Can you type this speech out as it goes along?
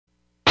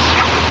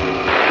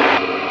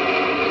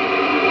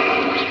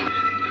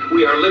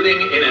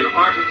living in an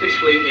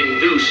artificially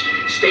induced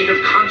state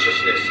of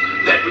consciousness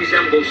that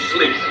resembles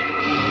sleep.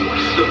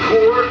 The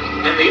poor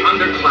and the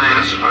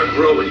underclass are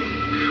growing.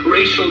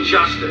 Racial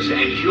justice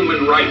and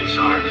human rights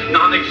are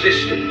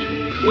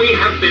non-existent. We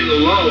have been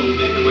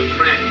lulled into a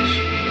trance.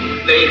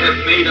 They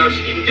have made us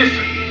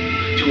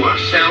indifferent to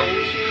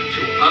ourselves,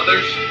 to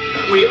others.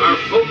 We are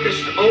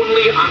focused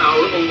only on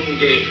our own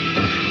gain.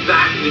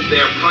 That is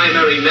their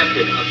primary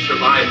method of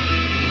survival.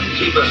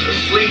 Keep us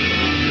asleep,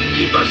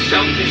 keep us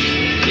selfish,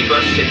 keep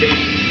us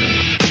sedated.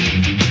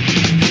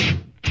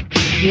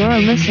 You're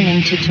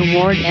listening to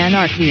Toward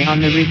Anarchy on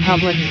the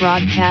Republic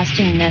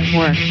Broadcasting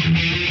Network.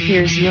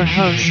 Here's your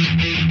host,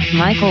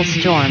 Michael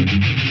Storm.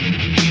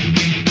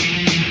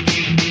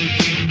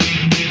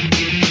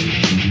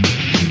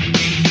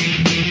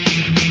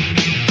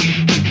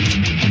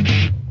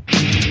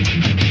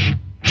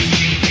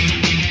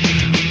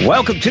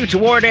 Welcome to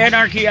Toward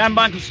Anarchy. I'm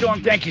Michael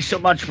Storm. Thank you so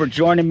much for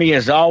joining me.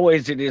 As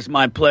always, it is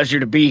my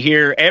pleasure to be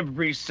here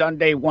every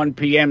Sunday, 1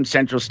 p.m.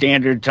 Central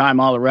Standard Time,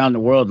 all around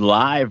the world,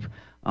 live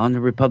on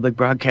the Republic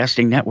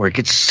Broadcasting Network.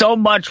 It's so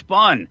much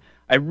fun.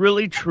 I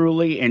really,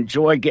 truly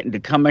enjoy getting to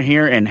come in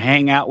here and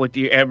hang out with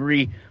you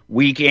every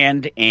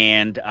weekend.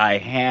 And I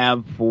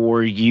have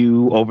for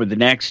you over the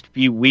next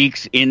few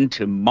weeks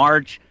into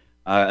March,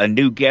 a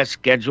new guest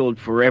scheduled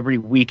for every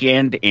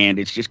weekend, and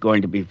it's just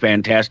going to be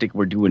fantastic.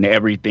 We're doing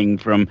everything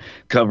from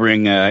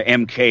covering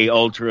MK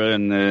Ultra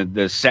and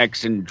the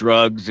sex and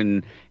drugs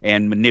and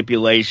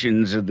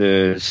manipulations of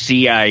the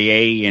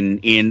CIA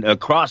and in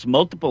across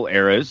multiple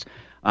eras.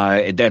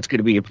 That's going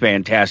to be a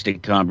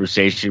fantastic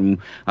conversation.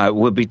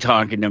 We'll be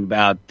talking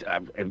about,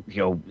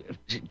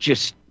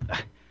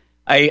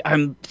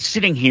 I'm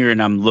sitting here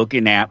and I'm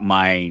looking at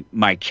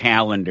my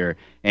calendar,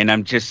 and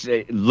I'm just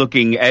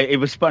looking. It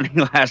was funny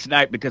last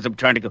night because I'm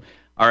trying to go,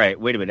 all right,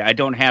 wait a minute. I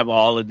don't have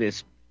all of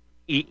this.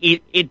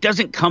 It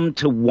doesn't come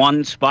to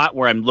one spot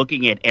where I'm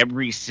looking at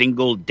every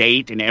single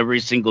date and every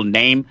single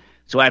name.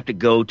 So I have to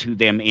go to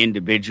them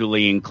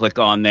individually and click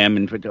on them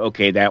and,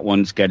 okay, that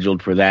one's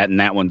scheduled for that and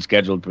that one's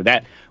scheduled for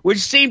that, which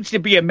seems to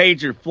be a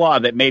major flaw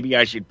that maybe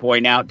I should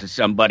point out to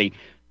somebody.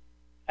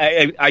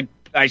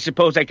 I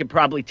suppose I could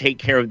probably take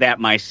care of that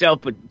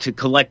myself, but to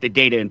collect the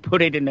data and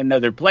put it in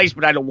another place,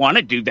 but I don't want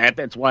to do that.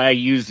 That's why I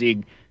use the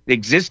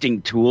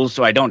existing tools,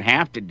 so I don't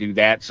have to do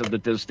that, so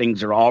that those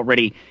things are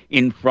already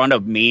in front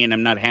of me, and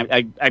I'm not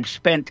I've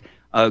spent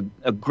a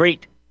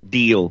great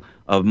deal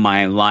of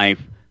my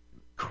life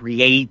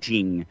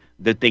creating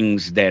the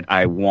things that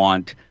I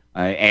want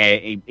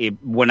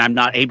when I'm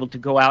not able to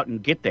go out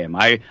and get them.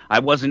 I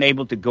wasn't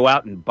able to go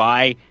out and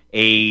buy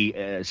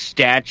a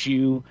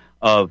statue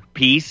of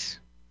peace,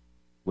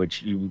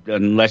 which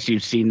unless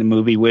you've seen the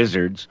movie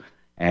Wizards,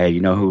 you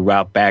know who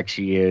Ralph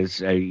Bakshi is.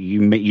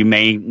 You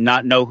may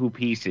not know who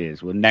Peace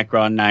is. Well,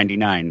 Necron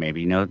 99,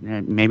 maybe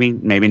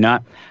maybe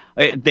not.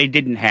 They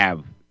didn't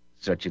have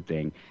such a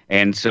thing,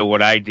 and so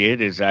what I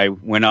did is I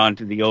went on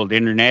to the old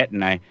internet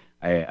and I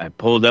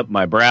pulled up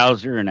my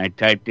browser and I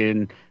typed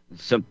in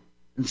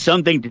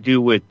something to do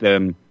with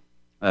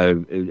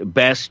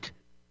best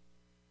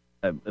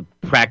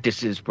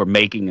practices for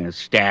making a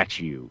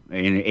statue,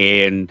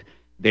 and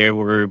there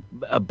were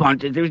a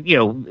bunch of,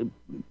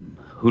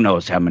 who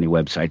knows how many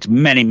websites,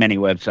 many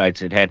websites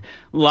that had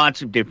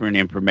lots of different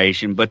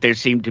information, but there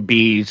seemed to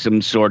be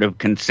some sort of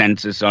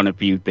consensus on a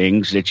few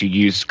things, that you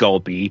use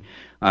Sculpey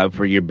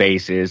for your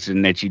bases,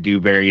 and that you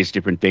do various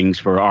different things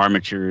for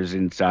armatures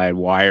inside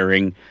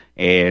wiring,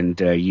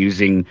 and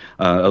using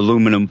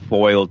aluminum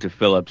foil to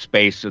fill up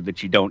space so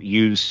that you don't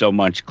use so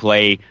much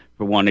clay.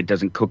 For one, it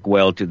doesn't cook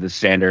well to the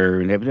center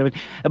and everything.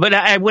 But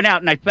I went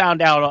out and I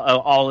found out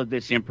all of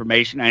this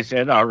information. I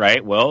said, all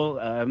right, well,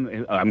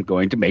 I'm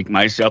going to make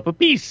myself a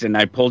piece. And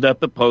I pulled up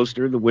the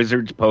poster, the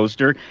Wizards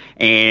poster,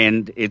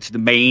 and it's the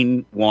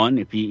main one.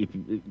 If you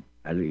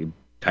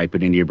type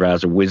it into your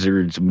browser,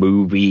 Wizards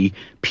movie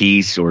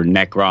piece or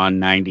Necron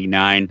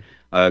 99,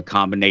 a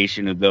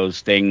combination of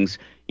those things,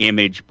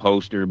 image,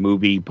 poster,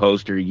 movie,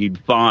 poster, you'd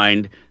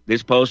find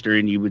this poster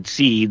and you would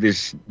see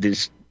this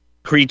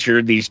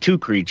creature, these two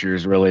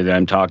creatures really that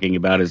I'm talking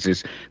about, is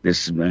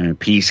this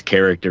peace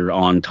character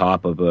on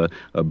top of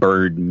a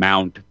bird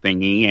mount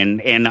thingy,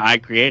 and I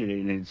created it,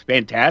 and it's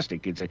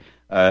fantastic. It's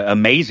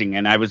amazing,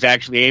 and I was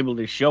actually able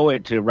to show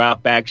it to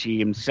Ralph Bakshi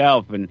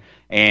himself,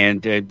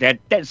 and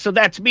so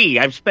that's me.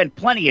 I've spent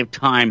plenty of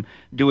time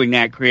doing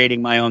that,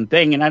 creating my own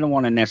thing, and I don't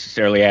want to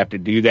necessarily have to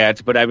do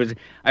that. But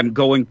I'm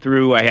going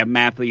through. I have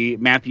Matthew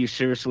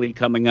Searsley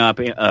coming up,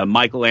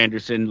 Michael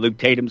Anderson, Luke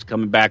Tatum's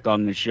coming back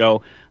on the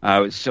show.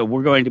 So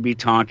we're going to be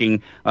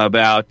talking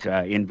about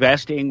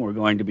investing. We're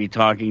going to be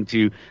talking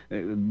to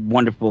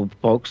wonderful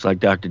folks like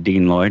Dr.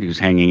 Dean Lloyd, who's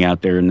hanging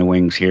out there in the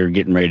wings here,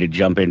 getting ready to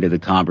jump into the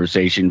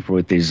conversation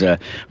with his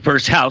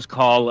first house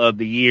call of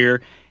the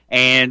year.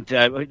 And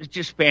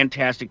just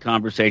fantastic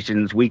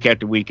conversations week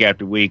after week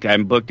after week.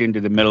 I'm booked into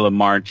the middle of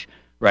March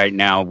right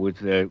now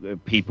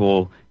with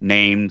people,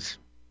 names,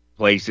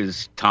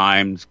 places,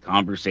 times,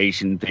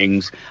 conversation,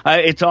 things.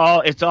 It's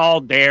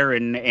all there,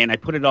 and I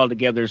put it all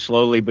together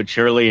slowly but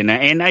surely,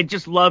 and I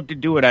just love to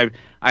do it.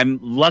 I'm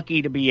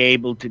lucky to be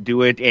able to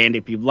do it, and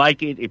if you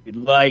like it, if you'd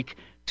like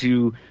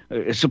to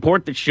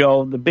support the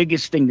show, the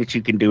biggest thing that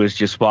you can do is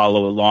just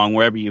follow along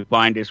wherever you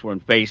find us. We're on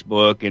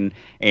Facebook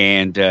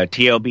and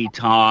TLB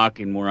Talk,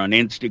 and we're on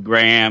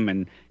Instagram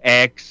and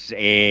X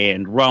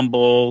and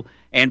Rumble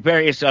and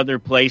various other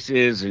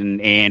places.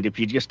 And if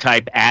you just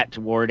type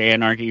 @Toward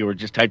Anarchy or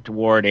just type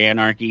Toward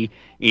Anarchy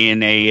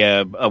in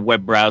a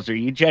web browser,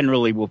 you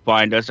generally will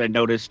find us. I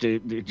noticed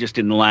just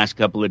in the last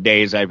couple of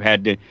days I've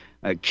had to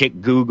kick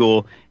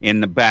Google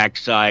in the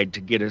backside to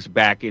get us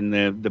back in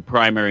the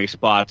primary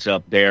spots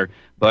up there.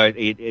 But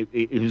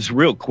it was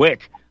real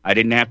quick. I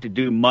didn't have to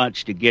do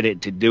much to get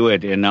it to do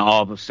it, and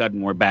all of a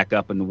sudden we're back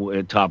up in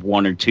the top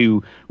 1 or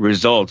 2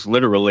 results,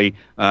 literally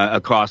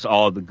across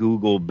all the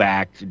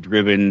Google-backed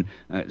driven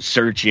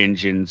search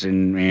engines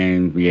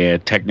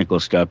and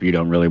technical stuff you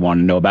don't really want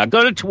to know about.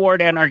 Go to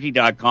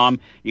towardanarchy.com.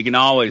 You can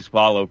always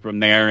follow from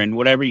there, and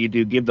whatever you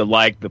do, give the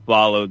like, the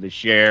follow, the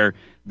share,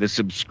 the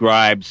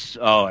subscribes.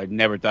 Oh, I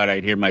never thought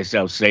I'd hear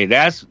myself say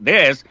this.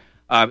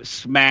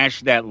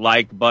 Smash that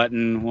like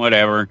button,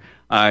 whatever.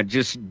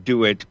 Just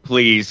do it,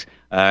 please.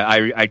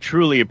 I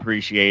truly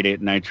appreciate it,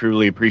 and I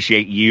truly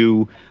appreciate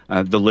you,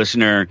 the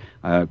listener,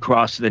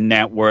 across the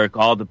network,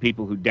 all the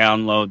people who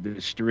download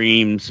the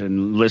streams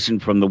and listen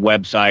from the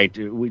website.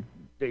 We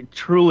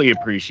truly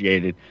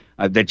appreciate it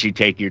that you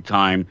take your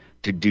time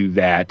to do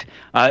that.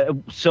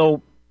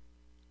 So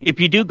if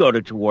you do go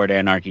to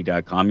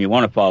towardanarchy.com, you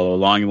want to follow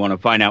along, you want to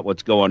find out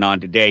what's going on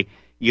today,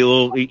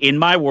 in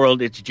my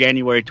world, it's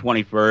January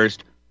 21st.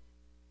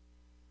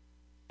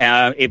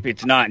 If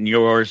it's not in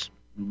yours,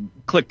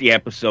 click the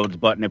episodes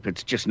button. If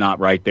it's just not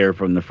right there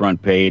from the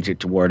front page at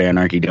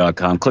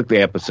towardanarchy.com, click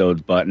the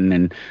episodes button,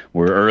 and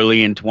we're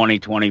early in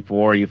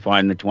 2024. You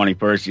find the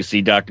 21st, you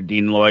see Dr.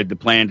 Dean Lloyd, the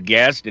planned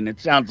guest, and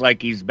it sounds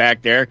like he's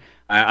back there.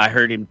 I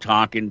heard him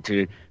talking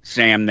to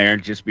Sam there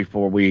just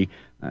before we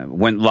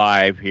went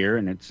live here,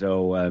 and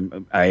so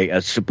I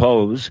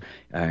suppose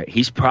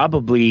he's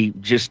probably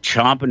just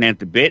chomping at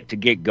the bit to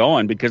get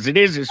going, because it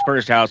is his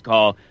first house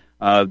call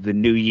of the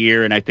new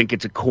year, and I think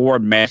it's a core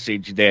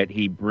message that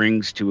he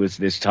brings to us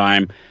this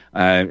time,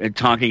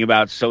 talking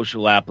about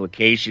social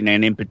application,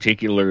 and in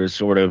particular a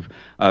sort of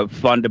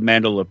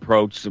fundamental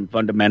approach, some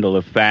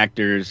fundamental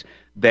factors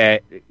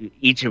that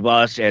each of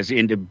us as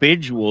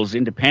individuals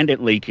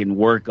independently can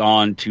work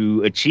on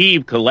to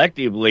achieve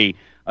collectively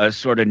a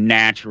sort of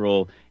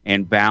natural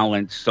and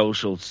balanced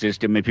social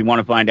system. If you want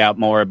to find out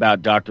more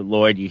about Dr.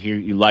 Lloyd,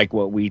 you like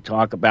what we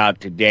talk about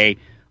today,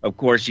 of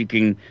course, you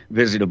can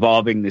visit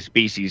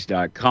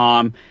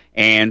evolvingthespecies.com,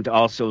 and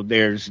also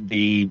there's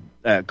the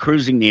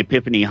Cruising the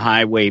Epiphany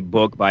Highway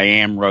book by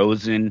Am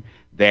Rosen.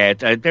 That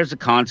there's a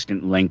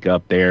constant link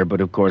up there,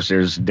 but of course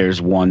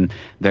there's one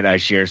that I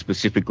share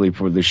specifically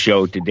for the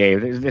show today.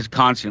 There's a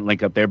constant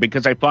link up there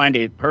because I find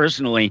it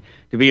personally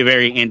to be a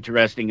very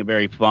interesting, a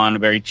very fun, a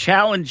very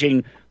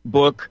challenging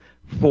book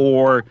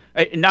for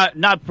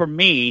not for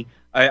me.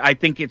 I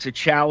think it's a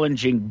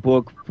challenging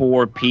book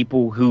for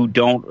people who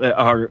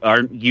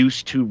aren't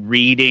used to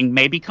reading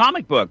maybe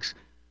comic books,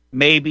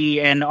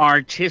 maybe an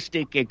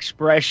artistic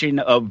expression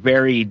of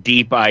very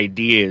deep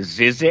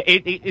ideas. Is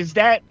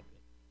that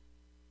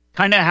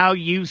kind of how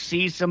you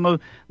see some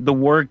of the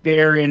work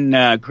there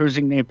in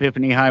Cruising the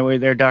Epiphany Highway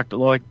there, Dr.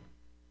 Lloyd?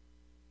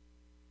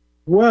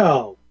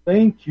 Well,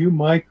 thank you,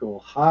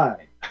 Michael.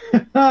 Hi.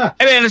 I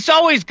mean, it's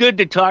always good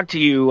to talk to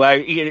you.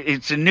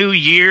 It's a new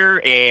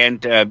year,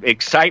 and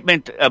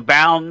excitement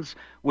abounds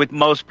with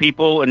most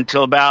people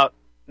until about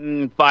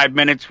 5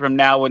 minutes from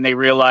now, when they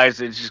realize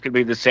it's just going to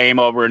be the same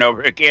over and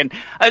over again.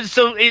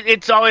 So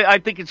it's always, I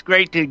think it's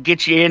great to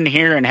get you in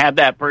here and have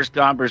that first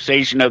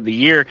conversation of the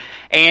year.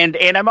 And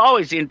I'm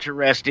always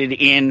interested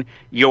in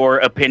your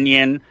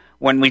opinion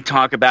when we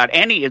talk about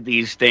any of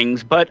these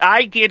things. But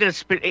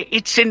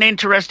it's an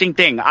interesting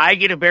thing. I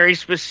get a very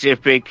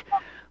specific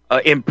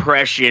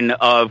impression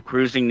of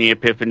Cruising the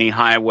Epiphany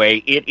Highway.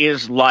 It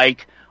is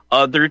like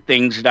other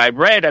things that I've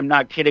read. I'm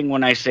not kidding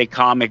when I say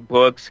comic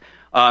books.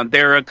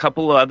 There are a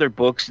couple of other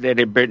books that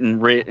have been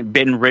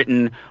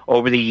written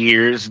over the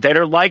years that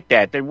are like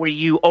that where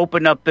you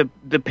open up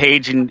the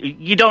page and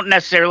you don't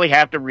necessarily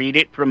have to read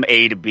it from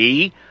A to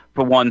B,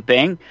 for one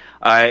thing,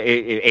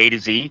 A to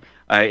Z.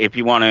 If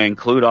you want to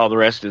include all the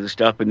rest of the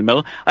stuff in the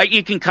middle,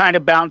 you can kind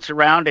of bounce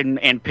around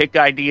and pick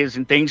ideas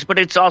and things, but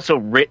it's also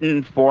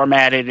written,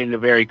 formatted in a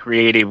very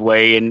creative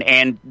way,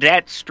 and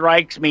that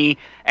strikes me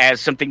as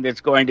something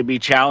that's going to be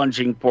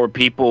challenging for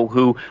people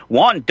who,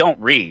 one, don't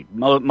read.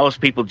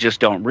 Most people just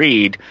don't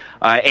read,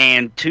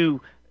 and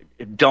two,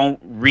 don't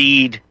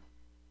read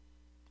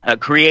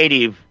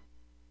creative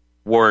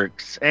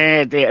works.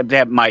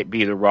 That might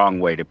be the wrong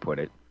way to put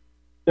it.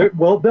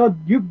 Well, Bill,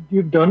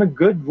 you've done a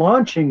good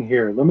launching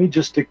here. Let me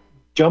just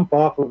jump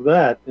off of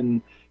that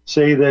and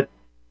say that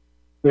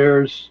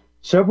there's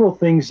several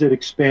things that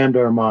expand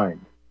our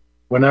mind.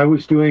 When I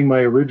was doing my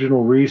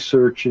original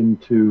research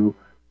into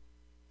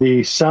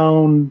the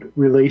sound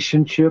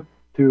relationship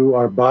to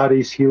our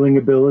body's healing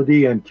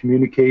ability and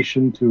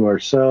communication to our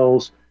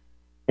cells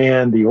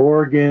and the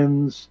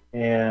organs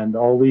and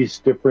all these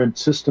different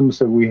systems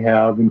that we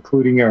have,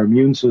 including our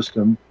immune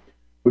system,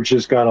 which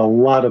has got a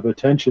lot of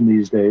attention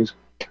these days.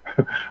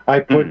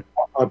 I put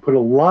a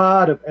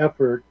lot of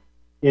effort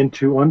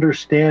into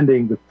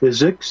understanding the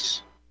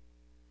physics,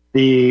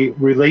 the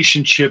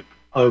relationship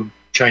of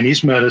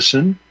Chinese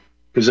medicine,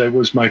 because that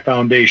was my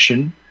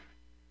foundation,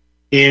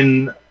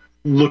 in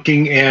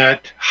looking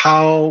at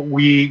how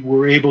we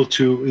were able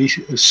to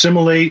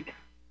assimilate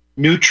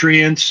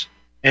nutrients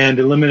and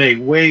eliminate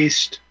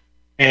waste,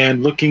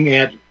 and looking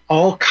at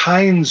all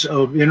kinds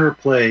of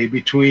interplay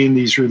between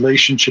these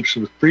relationships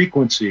with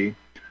frequency.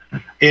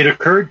 It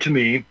occurred to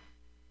me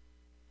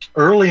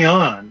early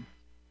on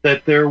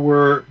that there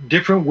were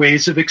different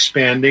ways of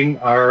expanding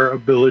our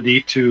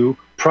ability to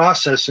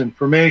process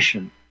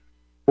information.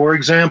 For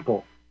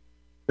example,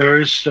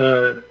 there's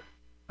a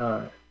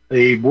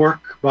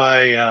work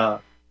by,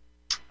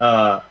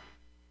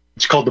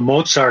 it's called The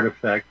Mozart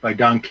Effect by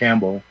Don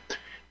Campbell.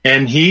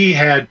 And he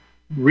had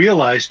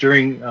realized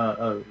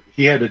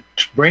he had a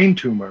brain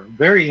tumor,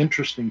 very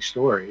interesting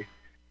story.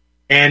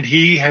 And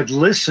he had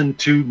listened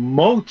to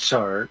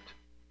Mozart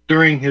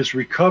during his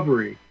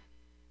recovery.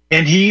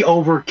 And he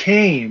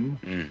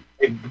overcame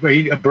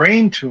a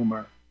brain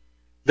tumor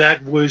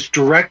that was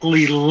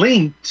directly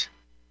linked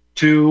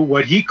to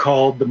what he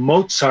called the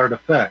Mozart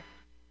effect.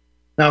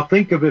 Now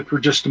think of it for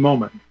just a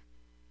moment.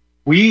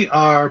 We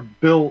are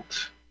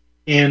built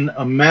in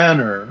a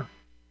manner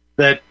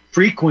that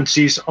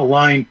frequencies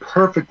align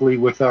perfectly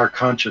with our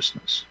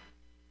consciousness.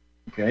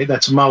 Okay,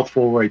 that's a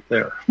mouthful right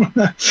there.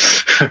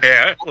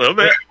 Yeah, a little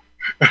bit.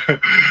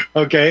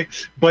 Okay,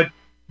 but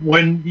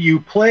when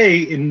you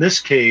play, in this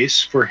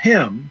case, for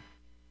him,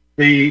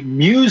 the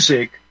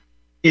music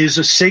is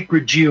a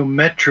sacred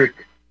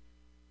geometric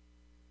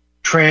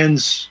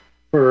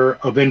transfer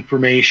of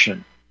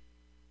information.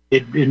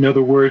 In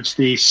other words,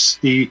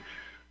 the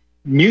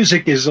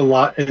music is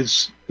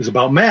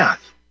about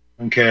math,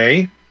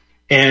 okay?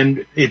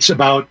 And it's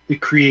about the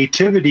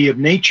creativity of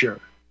nature.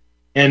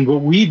 And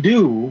what we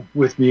do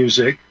with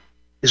music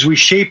is we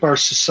shape our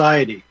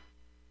society.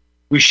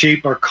 We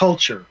shape our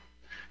culture.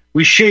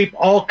 We shape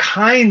all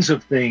kinds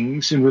of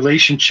things in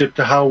relationship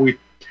to how we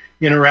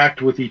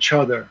interact with each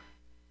other.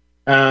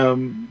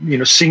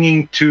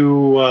 Singing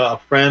to a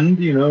friend,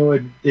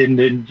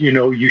 and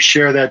you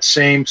share that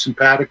same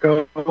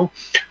simpatico.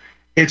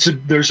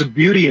 There's a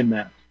beauty in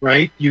that,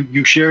 right?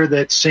 You share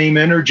that same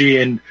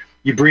energy and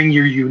you bring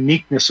your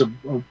uniqueness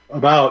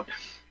about.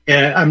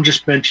 And I'm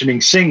just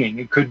mentioning singing.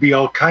 It could be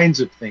all kinds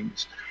of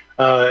things.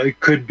 It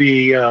could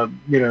be,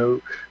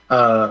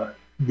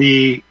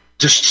 the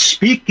just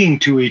speaking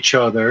to each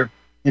other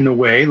in a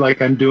way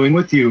like I'm doing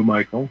with you,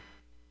 Michael,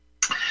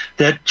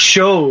 that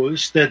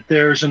shows that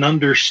there's an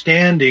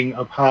understanding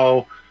of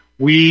how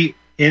we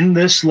in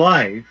this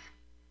life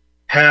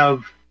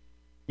have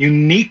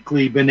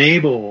uniquely been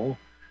able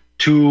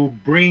to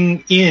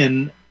bring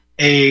in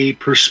a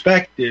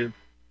perspective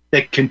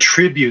that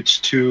contributes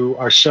to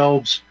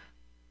ourselves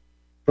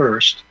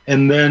first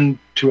and then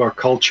to our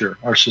culture,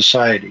 our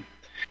society.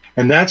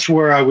 And that's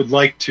where I would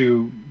like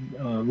to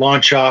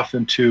launch off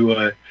into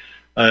an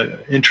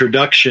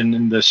introduction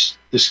in this.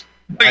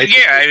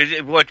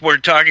 What we're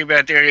talking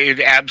about there, it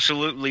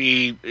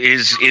absolutely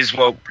is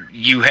what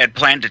you had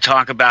planned to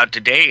talk about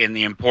today, and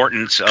the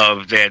importance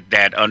of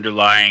that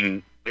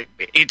underlying.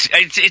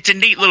 It's a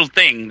neat little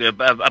thing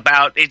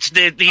about it's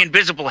the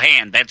invisible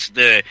hand. That's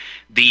the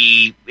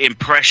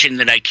impression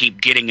that I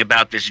keep getting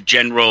about this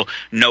general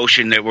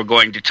notion that we're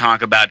going to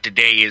talk about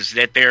today is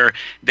that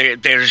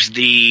there's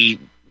the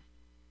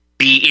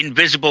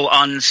invisible,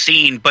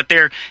 unseen, but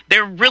they're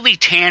really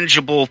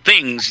tangible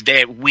things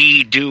that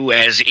we do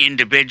as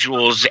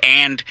individuals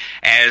and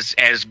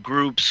as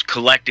groups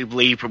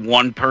collectively, from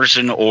one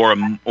person or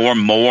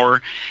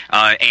more,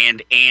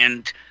 and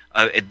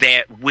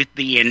that with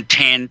the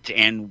intent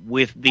and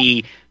with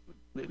the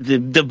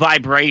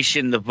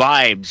vibration, the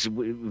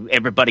vibes,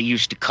 everybody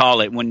used to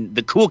call it, when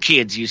the cool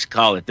kids used to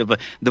call it, the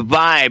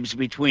vibes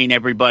between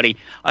everybody.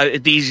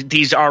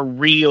 These are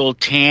real,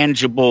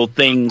 tangible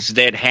things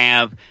that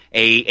have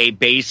a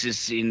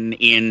basis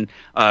in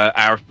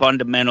our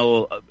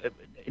fundamental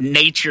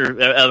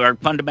nature, our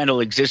fundamental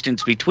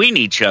existence between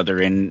each other.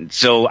 And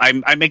so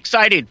I'm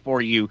excited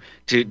for you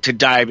to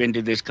dive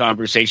into this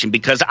conversation,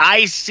 because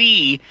I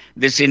see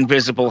this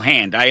invisible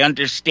hand. I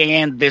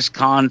understand this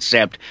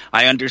concept.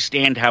 I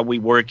understand how we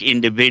work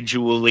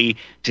individually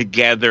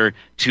together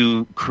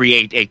to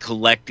create a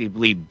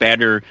collectively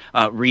better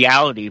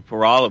reality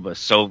for all of us.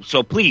 So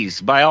please,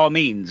 by all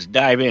means,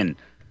 dive in.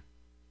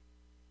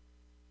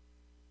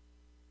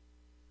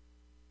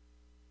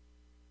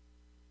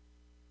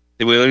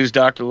 Did we lose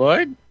Dr.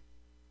 Lloyd?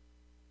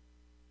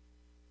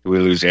 Did we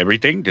lose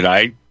everything? Did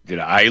I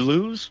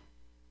lose?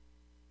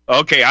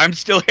 Okay, I'm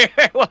still here.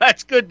 Well,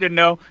 that's good to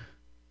know.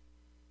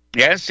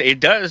 Yes, it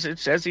does. It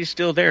says he's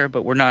still there,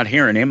 but we're not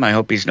hearing him. I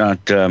hope he's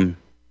not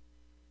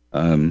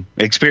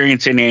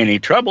experiencing any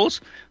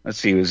troubles. Let's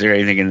see, was there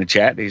anything in the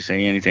chat? Did he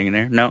say anything in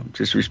there? No,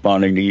 just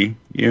responding to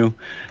you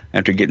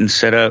after getting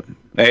set up.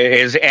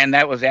 And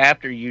that was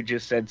after you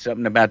just said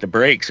something about the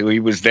break, so he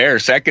was there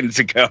seconds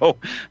ago.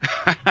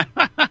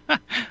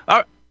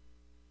 All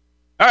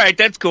right,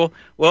 that's cool.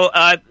 Well,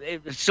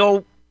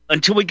 so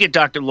until we get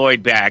Dr.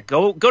 Lloyd back,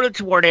 go to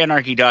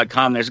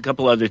towardanarchy.com. There's a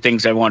couple other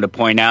things I want to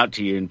point out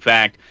to you. In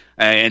fact,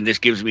 and this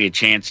gives me a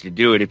chance to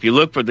do it. If you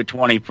look for the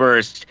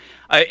 21st,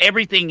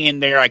 everything in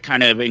there I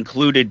kind of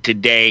included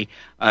today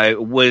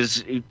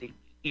was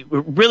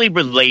really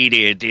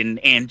related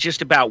and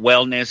just about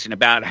wellness and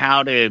about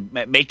how to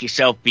make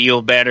yourself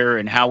feel better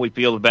and how we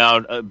feel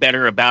about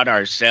better about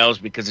ourselves,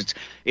 because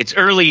it's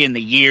early in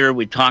the year.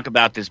 We've talked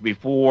about this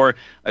before.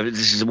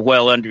 This is a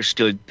well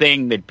understood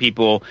thing that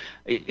people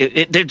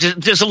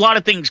there's a lot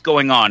of things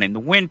going on in the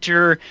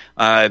winter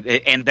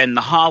and then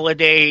the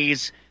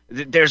holidays.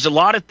 There's a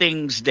lot of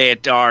things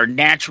that are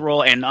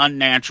natural and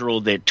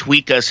unnatural that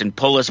tweak us and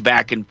pull us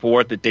back and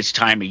forth at this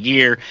time of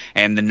year,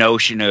 and the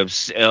notion of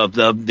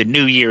the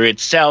new year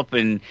itself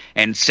and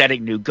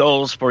setting new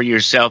goals for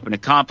yourself and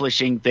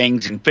accomplishing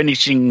things and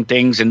finishing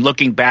things and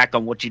looking back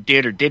on what you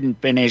did or didn't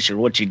finish or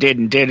what you did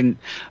and didn't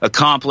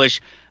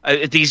accomplish.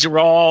 These are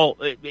all,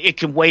 it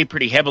can weigh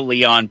pretty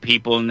heavily on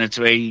people, and that's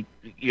why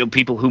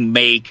people who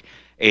make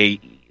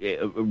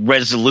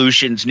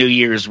resolutions, New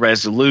Year's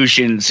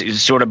resolutions,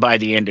 is sort of by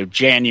the end of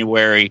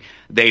January,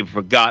 they've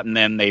forgotten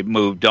them, they've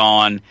moved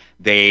on,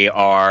 they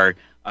are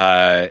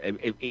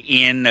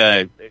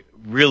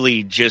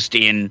really just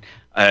in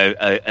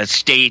a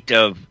state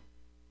of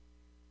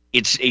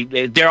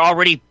they're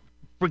already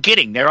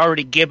forgetting, they're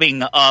already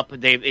giving up,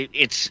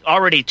 it's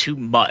already too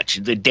much.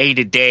 The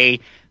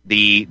day-to-day,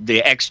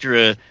 the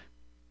extra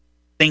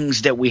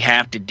things that we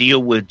have to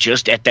deal with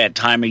just at that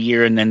time of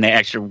year, and then the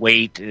extra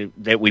weight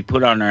that we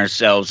put on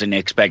ourselves and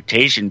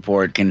expectation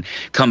for it can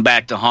come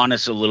back to haunt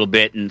us a little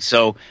bit. And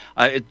so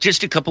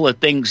just a couple of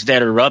things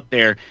that are up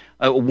there.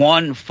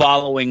 One,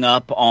 following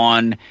up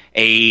on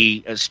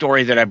a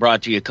story that I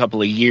brought to you a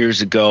couple of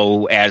years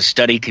ago, as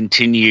study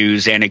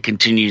continues, and it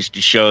continues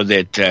to show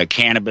that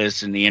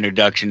cannabis and the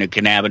introduction of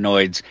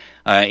cannabinoids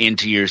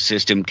into your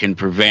system can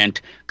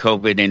prevent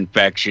COVID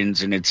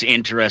infections, and it's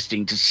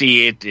interesting to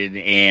see it.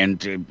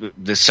 And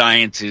the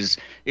science is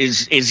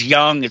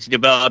young; it's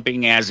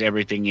developing, as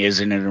everything is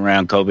in and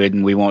around COVID.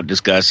 And we won't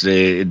discuss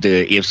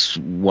the ifs,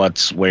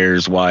 whats,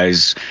 wheres,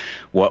 whys,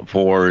 what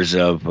fors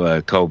of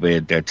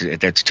COVID.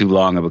 That's too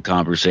long of a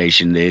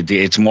conversation.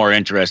 It's more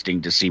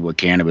interesting to see what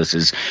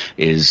cannabis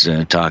is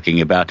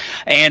talking about,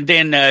 and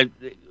then.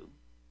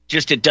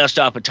 Just to dust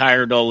off a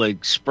tired old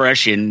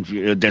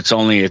expression that's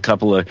only a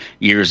couple of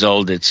years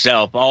old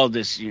itself, all of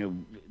this,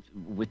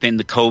 within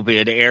the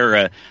COVID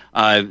era,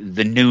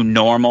 the new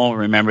normal,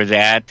 remember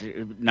that?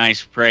 Nice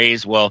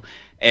phrase. Well,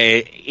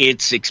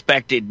 it's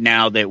expected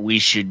now that we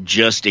should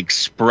just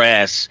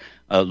express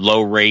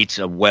low rates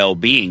of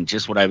well-being,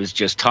 just what I was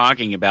just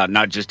talking about,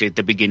 not just at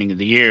the beginning of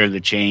the year. The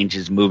change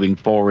is moving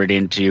forward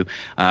into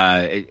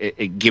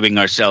giving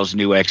ourselves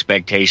new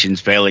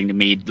expectations, failing to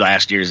meet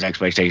last year's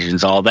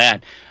expectations, all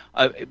that.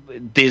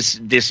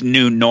 This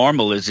new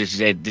normal is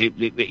that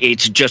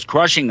it's just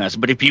crushing us.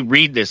 But if you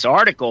read this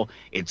article,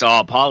 it's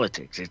all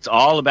politics. It's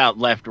all about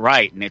left,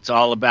 right, and it's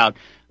all about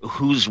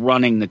who's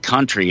running the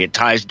country. It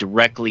ties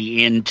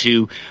directly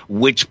into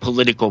which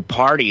political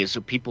party is.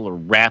 So people are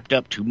wrapped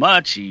up too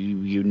much.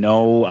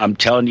 I'm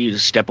telling you to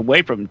step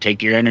away from it,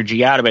 take your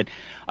energy out of it.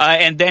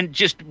 And then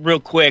just real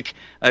quick,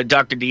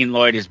 Dr. Dean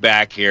Lloyd is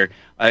back here.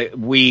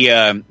 Another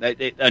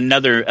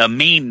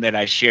meme that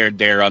I shared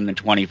there on the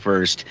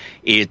 21st.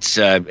 It's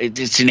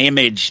an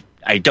image.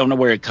 I don't know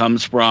where it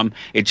comes from.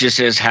 It just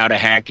says how to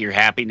hack your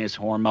happiness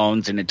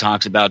hormones, and it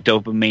talks about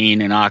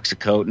dopamine and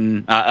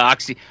oxytocin,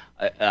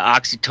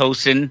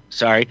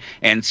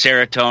 and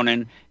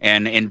serotonin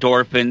and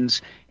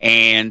endorphins,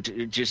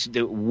 and just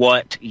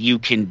what you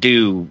can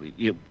do.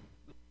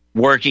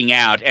 Working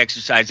out,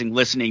 exercising,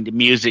 listening to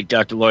music.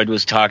 Dr. Lloyd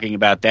was talking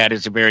about that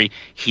as a very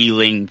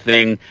healing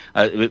thing.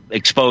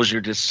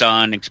 Exposure to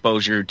sun,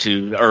 exposure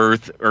to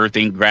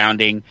earthing,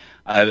 grounding,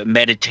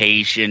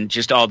 meditation,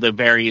 just all the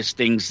various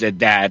things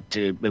that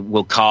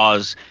will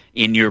cause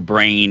in your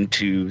brain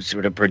to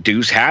sort of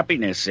produce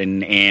happiness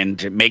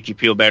and make you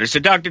feel better. So,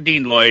 Dr.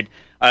 Dean Lloyd,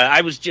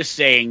 I was just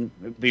saying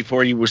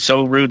before you were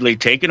so rudely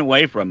taken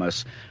away from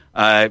us,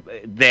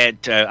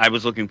 that I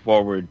was looking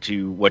forward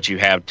to what you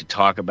have to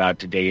talk about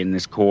today in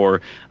this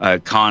core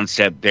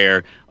concept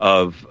there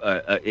of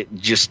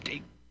just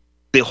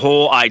the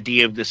whole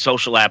idea of the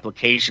social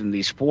application,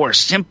 these 4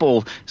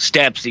 simple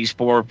steps, these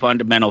 4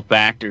 fundamental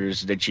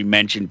factors that you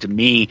mentioned to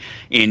me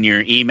in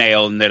your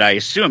email and that I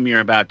assume you're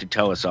about to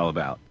tell us all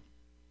about.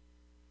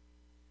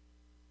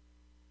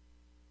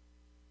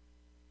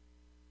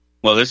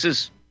 Well, this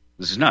is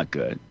not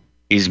good.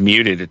 He's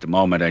muted at the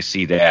moment. I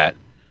see that.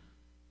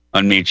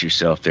 Unmute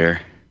yourself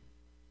there.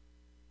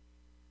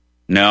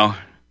 No,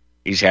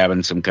 he's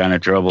having some kind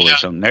of trouble or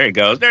something. There he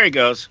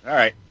goes. All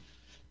right.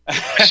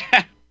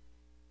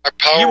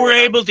 You were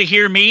able to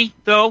hear me,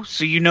 though,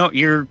 so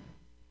you're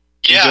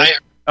Yeah, I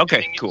heard Okay,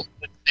 everything you cool.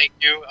 said. Thank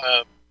you.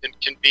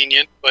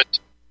 Inconvenient, but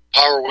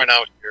power went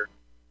out here.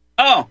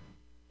 Oh,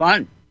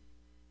 fun.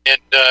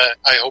 And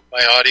I hope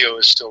my audio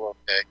is still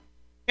okay.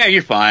 Yeah,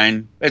 you're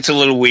fine. It's a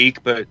little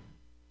weak, but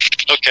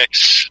Okay.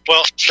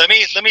 Well, let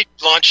me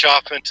launch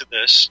off into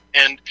this,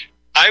 and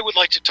I would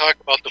like to talk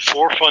about the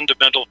 4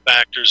 fundamental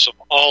factors of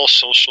all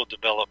social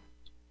development.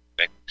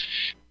 Okay?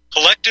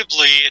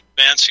 Collectively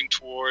advancing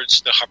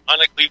towards the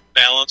harmonically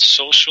balanced,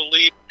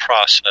 socially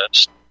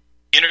processed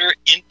inner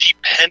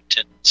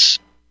independence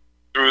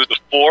through the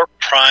 4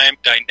 prime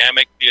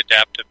dynamically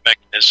adaptive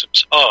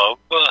mechanisms of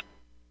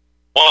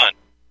 1.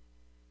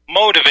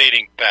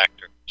 Motivating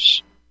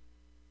factors.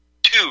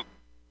 2.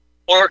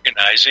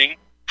 Organizing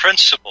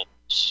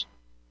principles.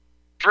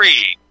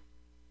 3.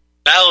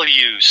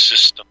 Value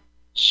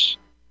systems.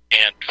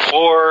 And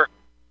 4.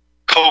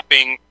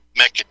 Coping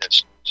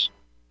mechanisms.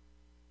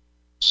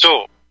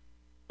 So,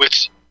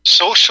 with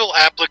social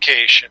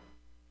application,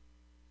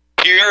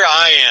 here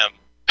I am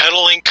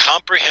peddling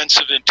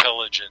comprehensive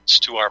intelligence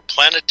to our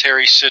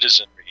planetary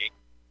citizenry.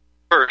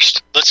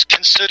 First, let's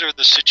consider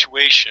the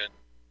situation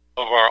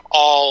of our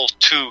all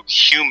too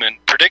human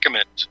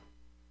predicament.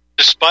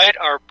 Despite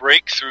our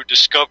breakthrough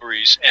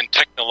discoveries and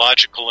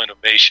technological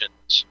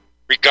innovations,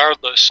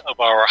 regardless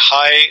of our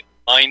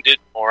high-minded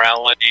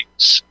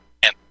moralities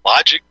and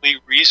logically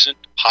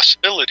reasoned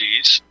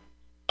possibilities,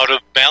 out of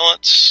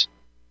balance,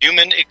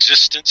 human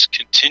existence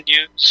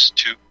continues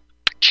to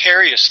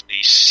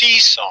precariously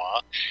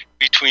seesaw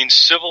between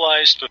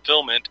civilized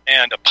fulfillment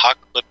and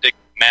apocalyptic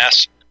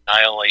mass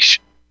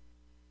annihilation.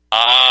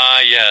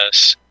 Ah,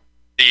 yes,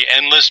 the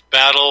endless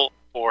battle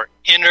for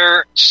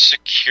inner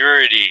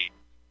security,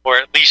 or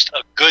at least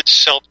a good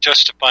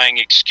self-justifying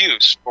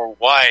excuse for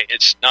why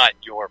it's not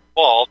your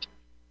fault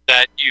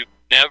that you've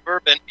never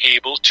been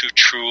able to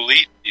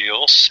truly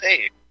feel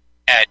safe,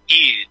 at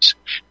ease,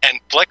 and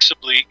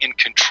flexibly in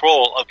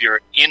control of your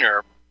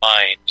inner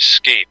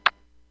mindscape.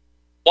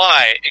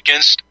 Why,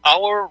 against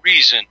our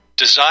reason,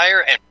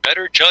 desire, and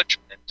better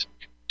judgment,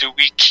 do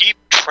we keep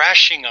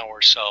trashing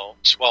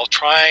ourselves while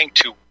trying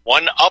to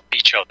one-up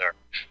each other?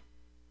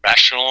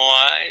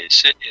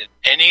 Rationalize it in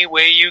any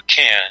way you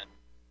can,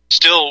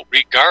 still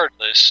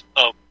regardless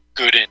of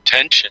good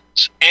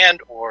intentions and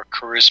or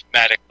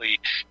charismatically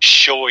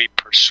showy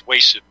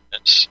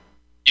persuasiveness.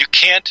 You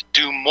can't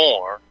do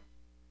more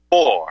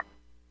for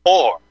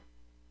or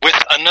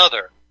with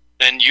another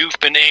than you've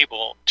been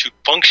able to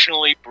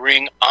functionally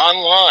bring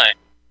online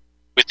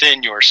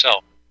within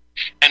yourself.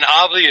 And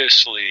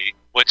obviously,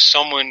 what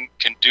someone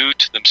can do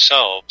to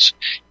themselves,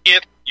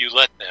 if you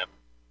let them,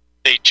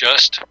 they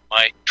just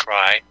might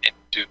try and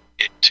do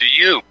it to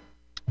you.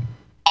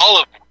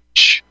 All of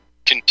which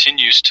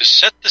continues to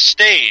set the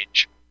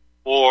stage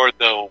for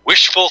the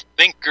wishful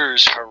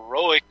thinker's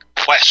heroic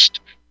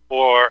quest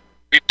for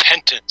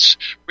repentance,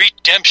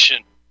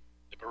 redemption,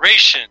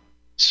 liberation,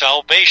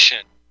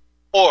 salvation,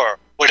 or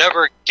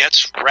whatever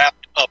gets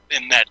wrapped up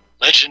in that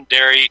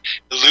legendary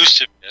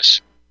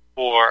elusiveness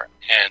for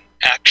an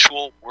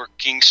actual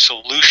working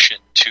solution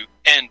to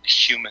end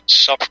human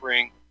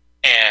suffering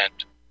and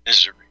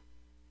misery.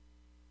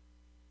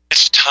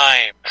 It's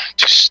time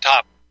to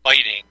stop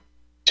fighting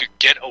to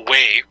get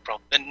away from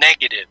the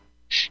negative.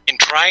 In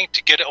trying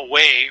to get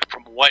away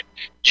from what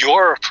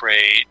you're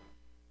afraid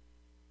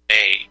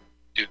may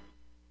do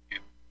you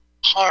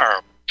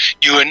harm,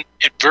 you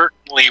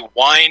inadvertently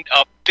wind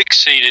up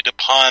fixated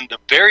upon the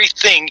very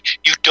thing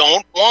you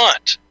don't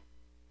want.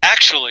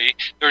 Actually,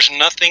 there's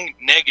nothing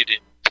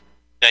negative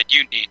that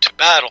you need to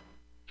battle.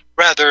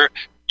 Rather,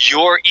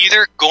 you're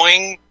either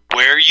going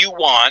where you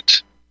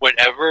want,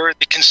 whatever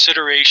the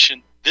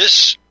consideration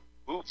this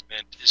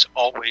movement is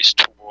always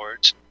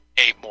towards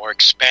a more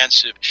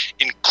expansive,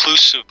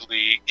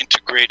 inclusively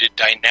integrated,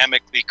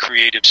 dynamically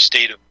creative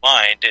state of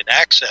mind and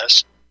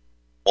access,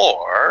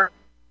 or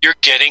you're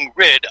getting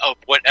rid of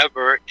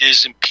whatever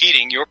is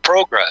impeding your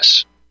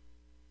progress.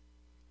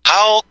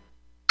 How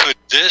could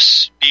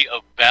this be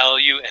of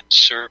value and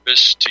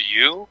service to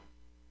you?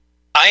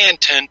 I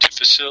intend to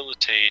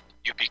facilitate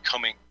you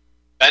becoming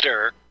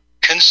better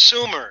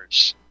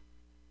consumers.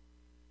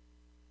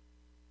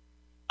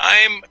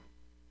 I'm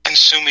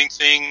consuming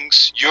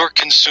things, you're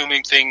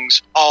consuming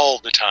things all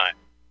the time.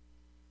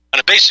 On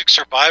a basic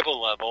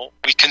survival level,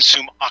 we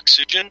consume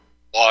oxygen,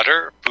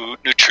 water, food,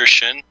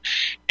 nutrition,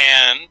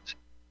 and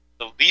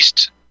the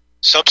least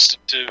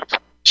substantive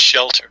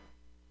shelter,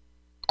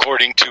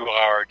 according to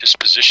our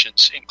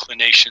dispositions,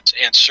 inclinations,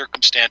 and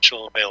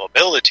circumstantial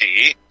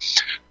availability.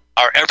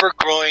 Our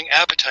ever-growing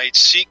appetites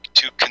seek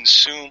to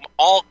consume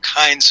all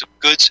kinds of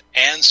goods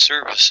and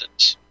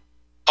services.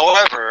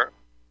 However,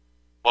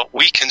 what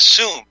we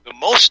consume the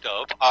most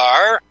of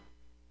are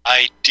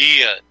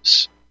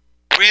ideas,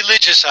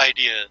 religious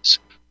ideas,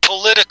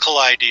 political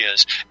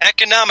ideas,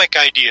 economic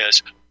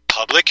ideas,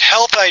 public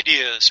health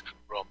ideas,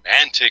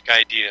 romantic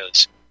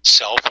ideas,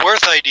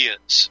 self-worth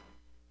ideas.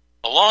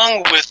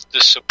 Along with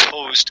the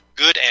supposed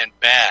good and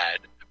bad,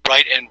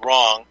 right and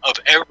wrong of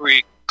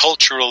every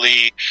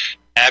culturally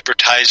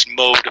advertised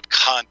mode of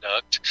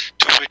conduct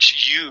to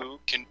which you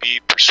can be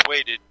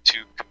persuaded to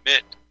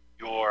commit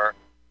your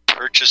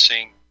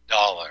purchasing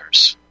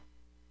dollars.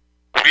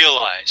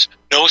 Realize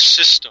no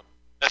system,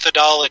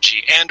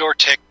 methodology, and or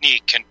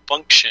technique can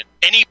function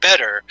any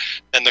better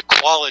than the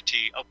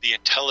quality of the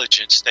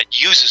intelligence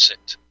that uses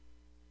it.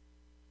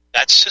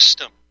 That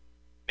system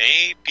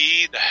may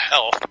be the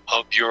health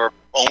of your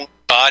own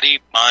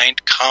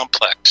body-mind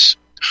complex,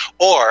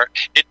 or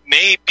it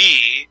may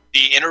be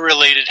the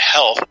interrelated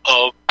health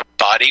of the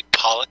body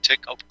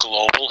politic of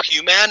global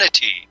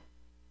humanity.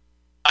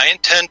 I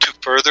intend to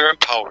further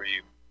empower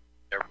you,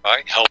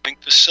 thereby helping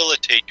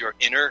facilitate your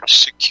inner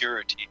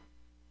security,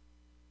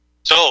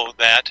 so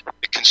that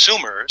the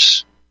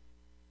consumers,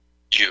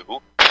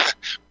 you,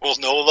 will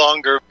no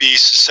longer be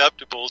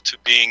susceptible to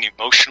being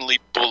emotionally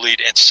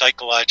bullied and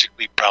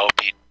psychologically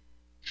browbeaten.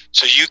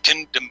 So you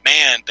can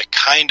demand the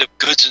kind of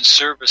goods and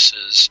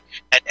services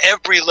at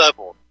every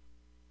level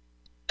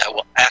that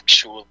will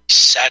actually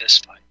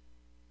satisfy you.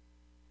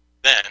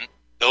 Then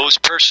those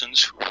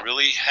persons who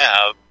really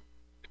have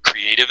the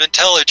creative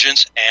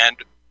intelligence and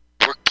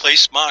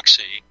workplace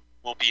moxie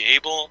will be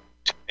able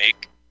to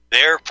make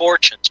their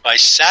fortunes by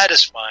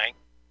satisfying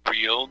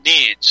real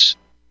needs,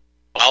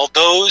 while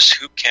those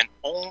who can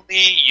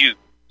only use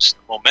the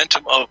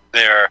momentum of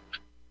their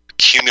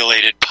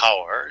accumulated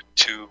power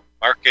to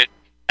market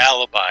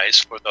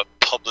alibis for the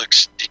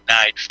public's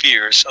denied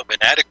fears of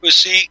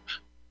inadequacy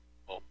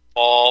will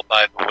fall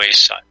by the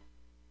wayside.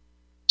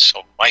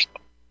 So,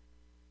 Michael,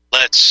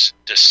 let's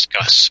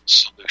discuss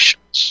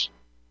solutions.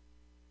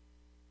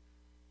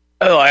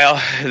 Oh,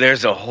 well,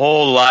 there's a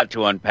whole lot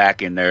to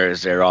unpack in there,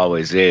 as there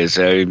always is.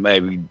 I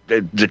mean,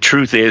 the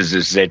truth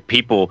is that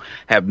people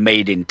have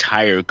made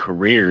entire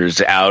careers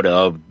out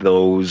of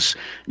those,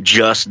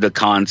 just the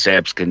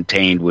concepts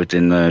contained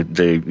within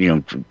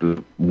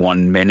the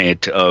 1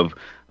 minute of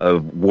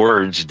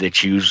words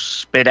that you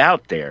spit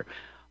out there.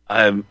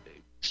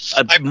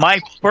 My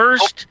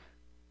first.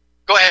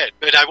 Go ahead,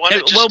 but I want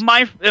to just. Well,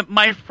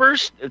 my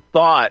first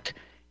thought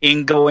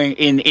in going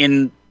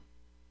in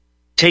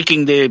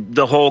taking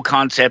the whole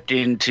concept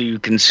into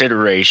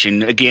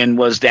consideration, again,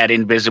 was that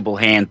invisible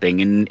hand thing.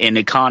 And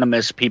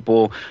economists,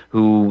 people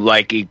who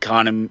like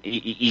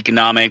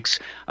economics,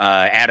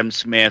 Adam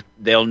Smith,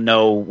 they'll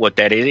know what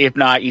that is. If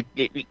not,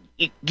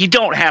 you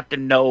don't have to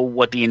know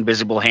what the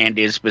invisible hand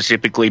is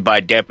specifically by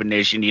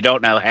definition. You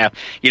don't have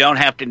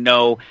to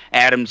know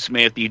Adam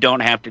Smith. You don't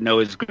have to know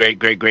his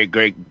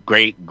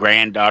great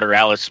granddaughter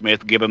Alice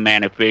Smith. Give a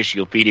man a fish,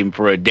 you'll feed him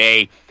for a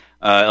day.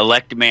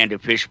 Elect a man to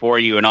fish for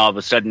you, and all of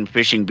a sudden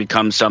fishing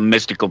becomes some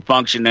mystical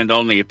function, and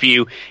only a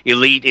few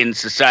elite in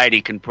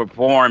society can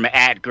perform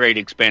at great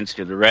expense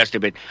to the rest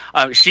of it.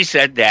 She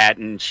said that,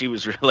 and she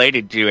was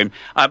related to him.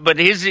 But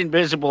his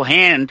invisible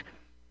hand,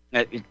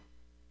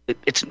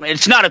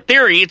 it's not a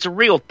theory, it's a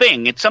real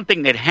thing. It's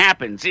something that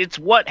happens. It's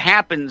what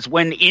happens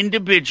when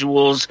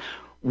individuals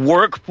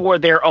work for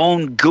their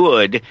own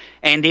good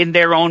and in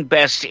their own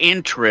best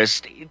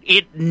interest.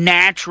 It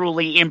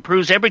naturally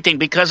improves everything,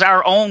 because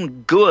our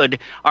own good,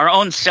 our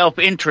own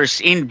self-interest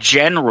in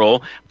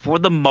general, for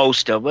the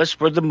most of us,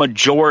 for the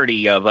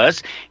majority of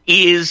us,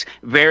 is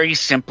very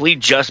simply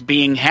just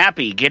being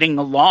happy, getting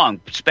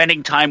along,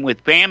 spending time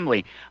with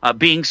family,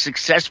 being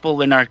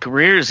successful in our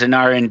careers and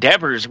our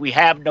endeavors. We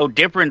have no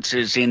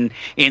differences in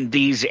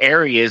these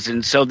areas,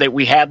 and so that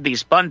we have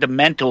these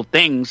fundamental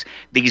things,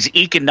 these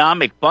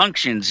economic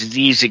functions,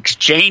 these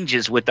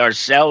exchanges with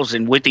ourselves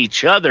and with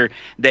each other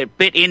that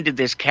fit into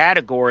this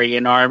category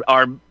and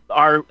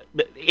are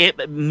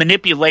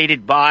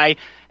manipulated by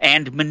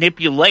and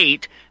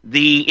manipulate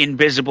the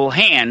invisible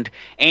hand,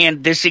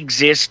 and this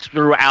exists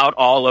throughout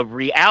all of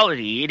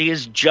reality. It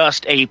is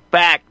just a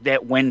fact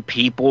that when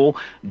people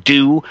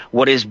do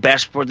what is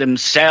best for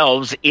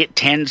themselves, it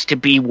tends to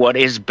be what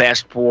is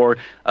best for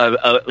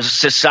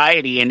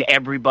society and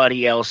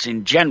everybody else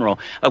in general.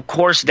 Of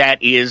course,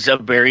 that is a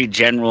very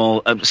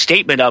general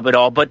statement of it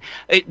all, but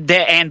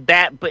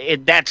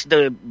that's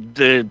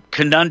the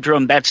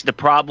conundrum. That's the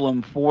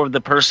problem for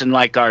the person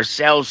like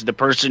ourselves, the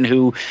person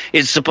who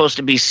is supposed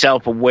to be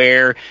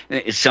self-aware.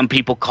 Some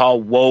people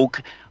call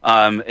woke,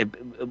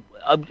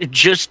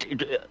 just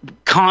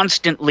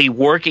constantly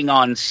working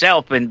on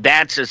self, and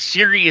that's a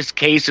serious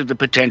case of the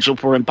potential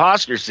for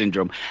imposter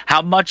syndrome.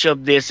 How much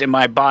of this am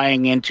I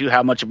buying into?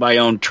 How much of my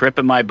own trip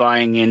am I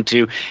buying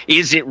into?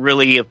 Is it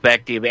really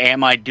effective?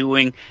 Am I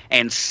doing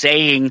and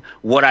saying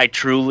what I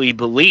truly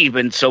believe?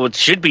 And so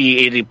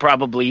it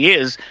probably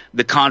is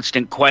the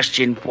constant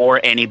question for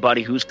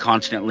anybody who's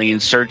constantly in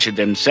search of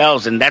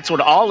themselves. And that's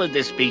what all of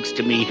this speaks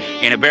to me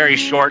in a very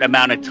short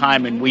amount of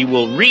time, and we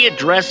will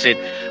readdress it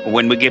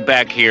when we get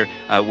back here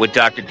with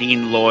Dr.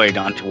 Dean Lloyd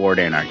on Toward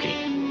Anarchy.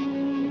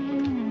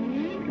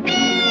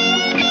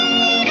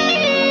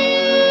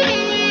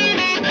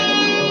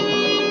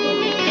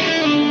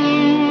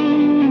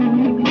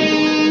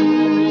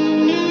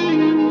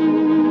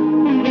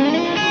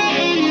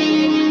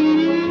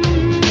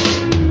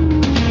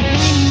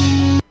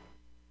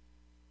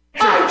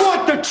 I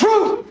want the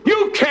truth!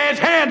 You can't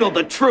handle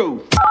the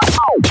truth!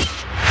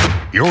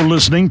 You're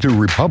listening to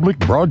Republic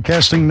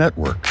Broadcasting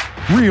Network.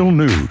 Real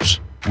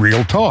news,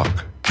 real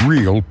talk,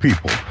 real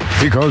people.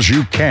 Because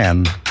you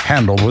can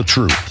handle the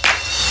truth.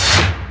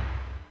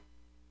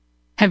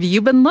 Have you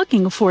been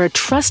looking for a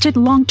trusted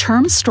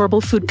long-term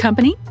storable food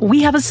company?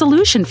 We have a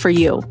solution for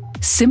you.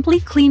 Simply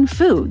Clean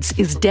Foods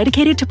is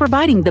dedicated to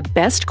providing the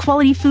best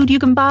quality food you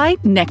can buy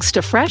next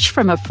to fresh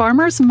from a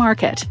farmer's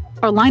market.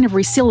 Our line of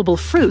resealable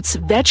fruits,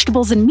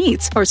 vegetables, and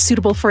meats are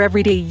suitable for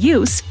everyday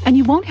use, and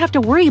you won't have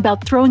to worry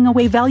about throwing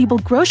away valuable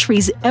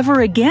groceries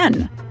ever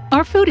again.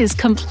 Our food is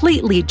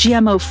completely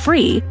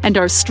GMO-free, and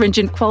our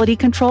stringent quality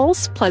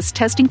controls, plus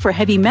testing for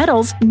heavy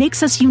metals,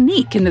 makes us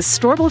unique in the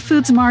storable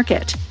foods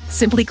market.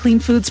 Simply Clean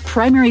Foods'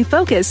 primary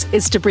focus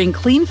is to bring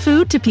clean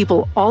food to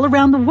people all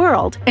around the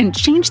world and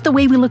change the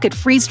way we look at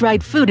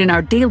freeze-dried food in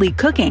our daily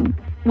cooking.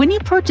 When you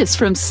purchase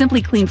from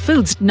Simply Clean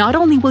Foods, not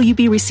only will you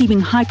be receiving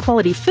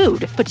high-quality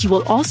food, but you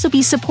will also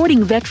be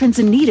supporting veterans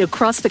in need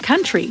across the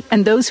country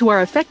and those who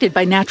are affected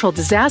by natural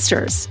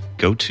disasters.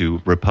 Go to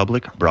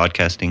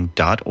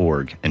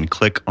republicbroadcasting.org and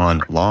click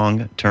on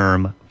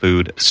long-term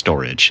food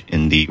storage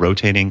in the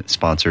rotating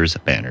sponsors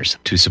banners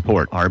to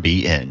support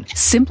RBN.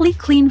 Simply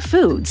Clean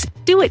Foods.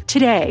 Do it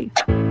today.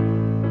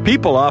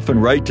 People often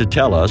write to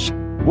tell us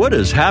what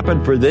has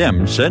happened for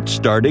them since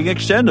starting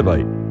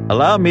Extendivite.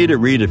 Allow me to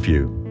read a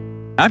few.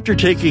 After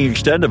taking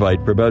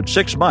Extendivite for about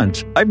 6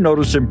 months, I've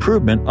noticed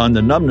improvement on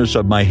the numbness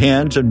of my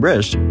hands and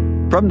wrists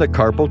from the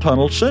carpal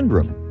tunnel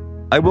syndrome.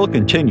 I will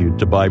continue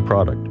to buy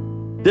product.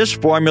 This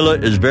formula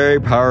is very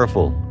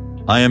powerful.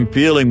 I am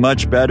feeling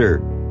much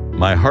better.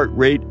 My heart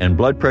rate and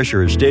blood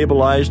pressure is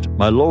stabilized,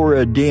 my lower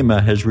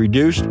edema has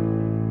reduced,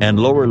 and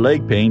lower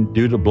leg pain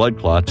due to blood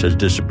clots has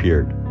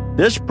disappeared.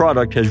 This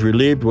product has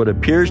relieved what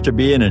appears to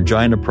be an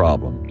angina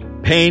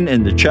problem, pain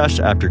in the chest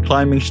after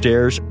climbing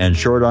stairs, and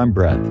short on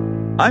breath.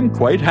 I'm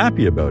quite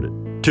happy about it.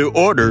 To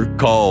order,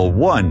 call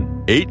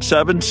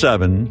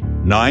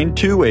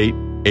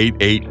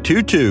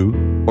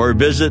 1-877-928-8822 or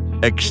visit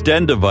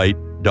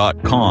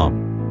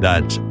extendivite.com.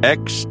 That's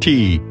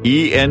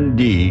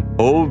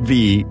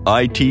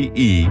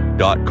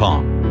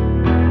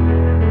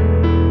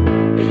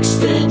XTENDOVITE.com.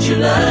 Extend your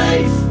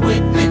life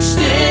with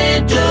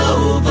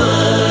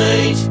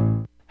Extendovite.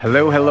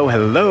 Hello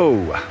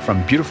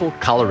from beautiful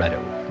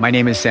Colorado. My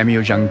name is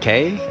Samuel Jung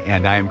Kei,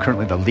 and I am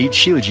currently the lead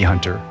Shilajit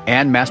hunter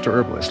and master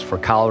herbalist for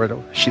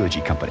Colorado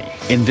Shilajit Company.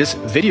 In this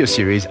video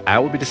series, I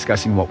will be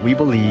discussing what we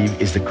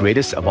believe is the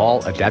greatest of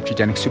all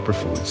adaptogenic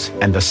superfoods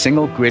and the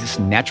single greatest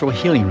natural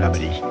healing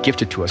remedy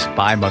gifted to us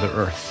by Mother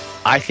Earth.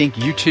 I think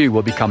you too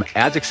will become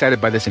as excited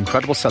by this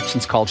incredible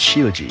substance called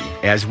Shilajit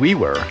as we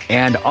were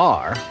and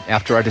are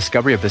after our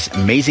discovery of this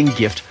amazing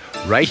gift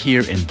right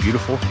here in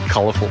beautiful,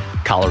 colorful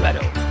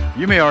Colorado.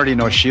 You may already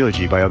know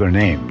Shilajit by other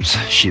names: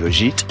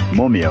 Shilajit,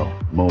 Momio,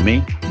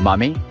 Momi,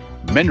 Mami,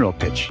 Mineral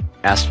Pitch,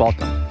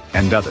 Asphaltum,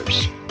 and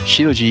others.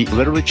 Shilajit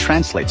literally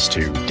translates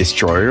to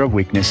destroyer of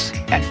weakness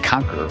and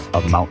conqueror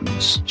of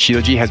mountains.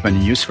 Shilajit has been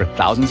in use for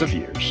thousands of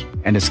years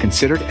and is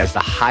considered as the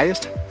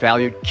highest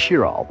valued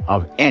cure-all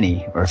of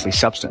any earthly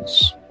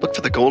substance. Look for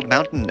the gold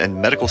mountain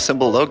and medical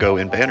symbol logo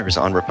in banners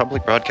on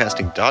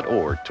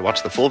republicbroadcasting.org to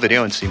watch the full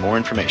video and see more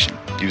information.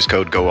 Use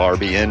code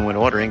GORBN when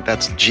ordering.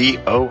 That's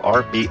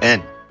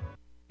GORBN.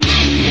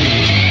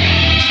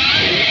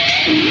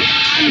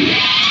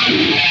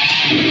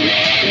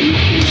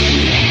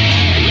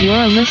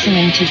 You're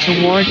listening to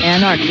Toward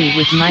Anarchy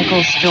with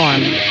Michael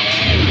Storm.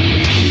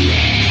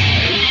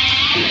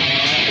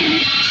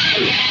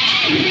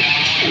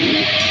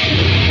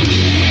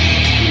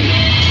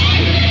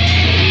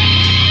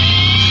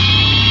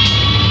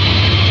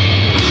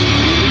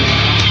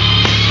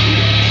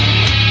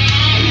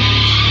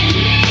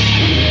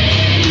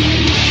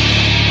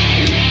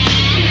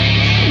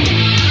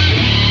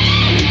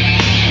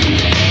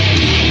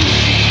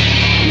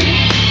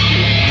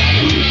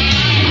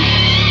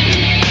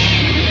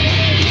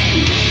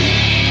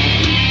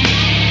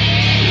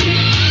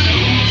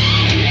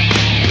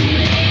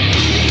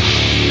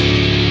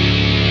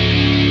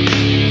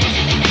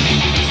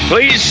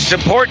 Please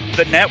support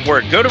the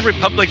network. Go to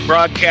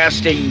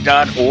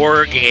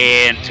republicbroadcasting.org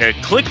and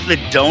click the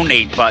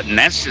donate button.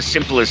 That's the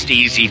simplest,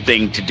 easy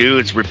thing to do.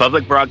 It's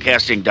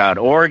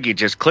republicbroadcasting.org. You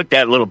just click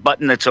that little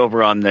button that's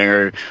over on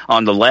there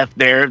on the left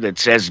there that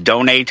says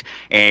donate,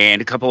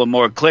 and a couple of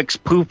more clicks,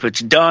 poof,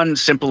 it's done.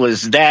 Simple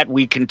as that.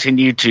 We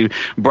continue to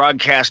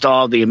broadcast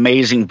all the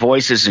amazing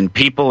voices and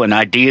people and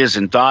ideas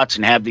and thoughts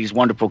and have these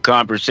wonderful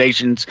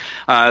conversations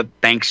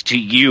thanks to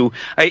you.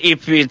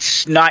 If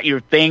it's not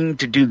your thing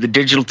to do the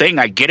digital thing,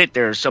 I get it.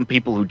 There are some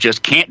people who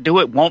just can't do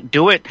it, won't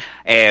do it,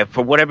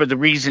 for whatever the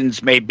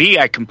reasons may be.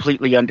 I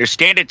completely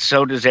understand it.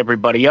 So does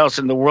everybody else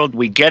in the world.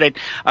 We get it,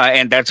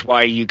 and that's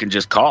why you can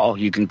just call.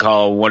 You can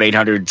call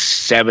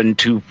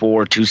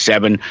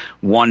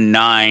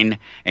 1-800-724-2719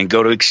 and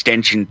go to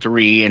extension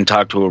 3 and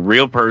talk to a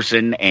real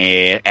person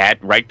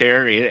at right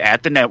there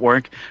at the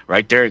network,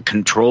 right there at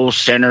Control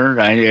Center.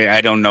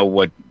 I don't know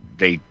what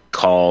they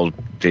called.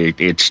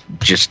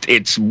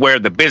 It's where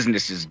the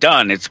business is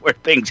done. It's where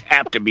things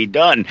have to be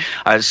done.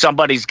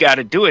 Somebody's got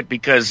to do it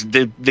because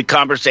the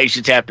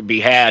conversations have to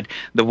be had.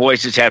 The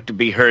voices have to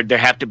be heard. There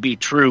have to be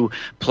true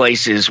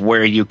places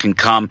where you can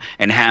come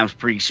and have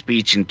free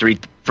speech and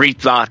free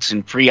thoughts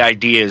and free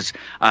ideas,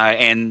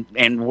 and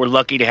we're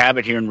lucky to have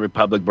it here in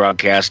Republic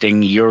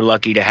Broadcasting. You're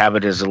lucky to have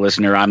it as a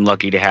listener. I'm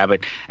lucky to have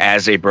it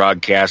as a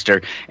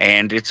broadcaster,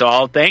 and it's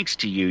all thanks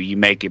to you. You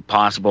make it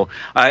possible.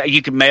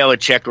 You can mail a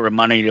check or a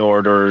money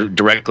order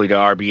directly to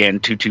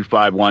RBN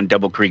 2251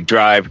 Double Creek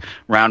Drive,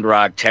 Round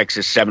Rock,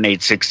 Texas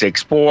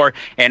 78664.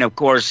 And of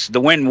course,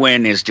 the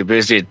win-win is to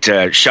visit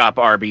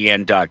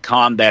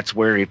shoprbn.com. That's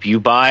where if you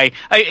buy,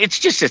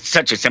 it's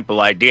such a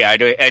simple idea. I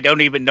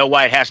don't even know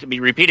why it has to be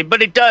repeated,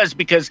 but it does,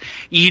 because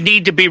you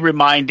need to be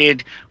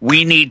reminded.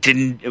 We need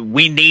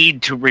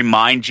to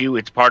remind you.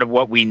 It's part of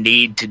what we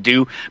need to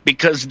do,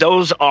 because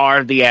those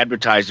are the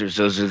advertisers.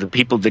 Those are the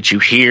people that you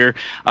hear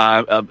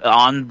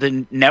on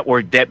the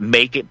network that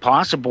make it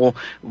possible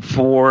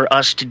for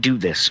us to do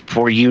this,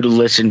 for you to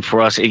listen,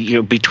 for us.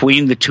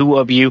 Between the two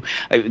of you,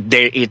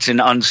 it's an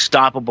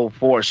unstoppable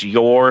force.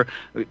 Your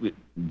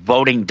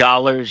voting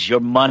dollars, your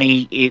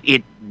money,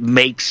 it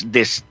makes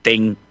this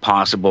thing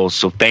possible.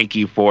 So thank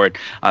you for it.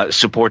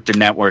 Support the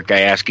network.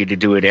 I ask you to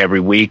do it every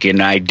week,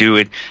 and I do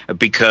it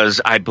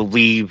because I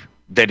believe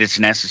that it's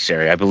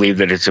necessary. I believe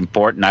that it's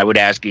important. I would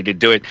ask you to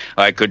do it.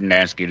 I couldn't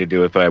ask you to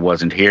do it if I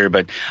wasn't here,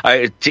 but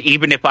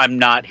even if I'm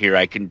not here,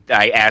 I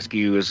ask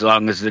you, as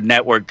long as the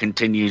network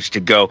continues to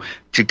go,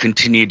 to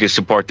continue to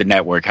support the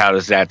network. How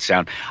does that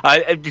sound?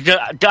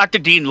 Dr.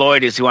 Dean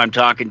Lloyd is who I'm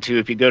talking to.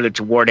 If you go to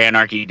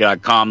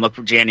towardanarchy.com, look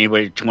for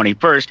January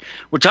 21st.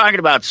 We're talking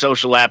about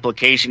social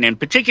application, and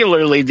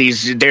particularly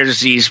there's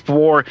these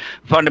 4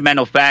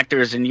 fundamental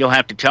factors, and you'll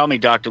have to tell me,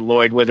 Dr.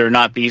 Lloyd, whether or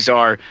not these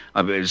are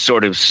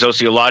sort of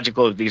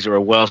sociological, if these are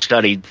a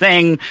well-studied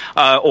thing,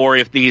 or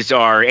if these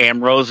are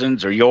Am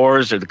Rosen's or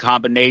yours or the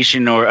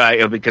combination,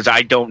 or because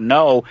I don't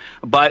know.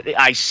 But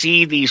I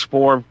see these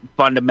 4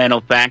 fundamental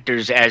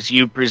factors as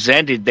you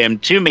presented them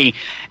to me,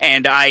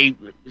 and I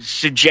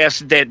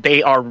suggest that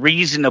they are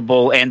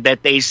reasonable and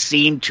that they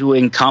seem to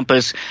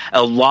encompass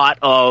a lot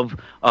of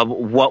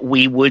what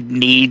we would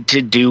need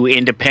to do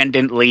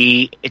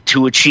independently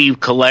to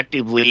achieve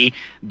collectively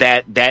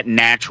that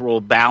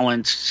natural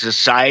balanced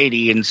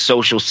society and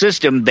social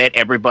system that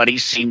everybody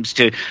seems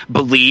to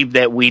believe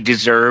that we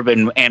deserve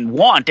and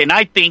want, and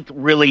I think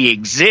really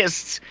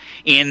exists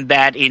in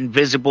that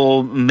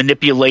invisible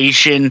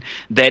manipulation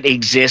that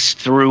exists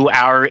through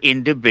our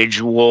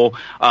individual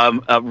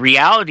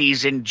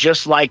realities. And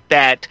just like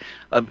that,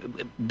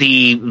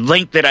 the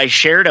link that I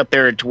shared up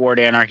there at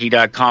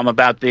towardanarchy.com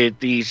about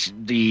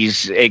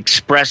these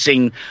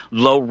expressing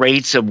low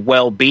rates of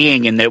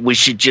well-being, and that we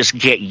should just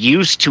get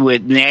used to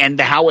it, and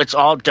how it's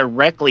all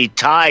directly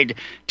tied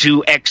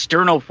to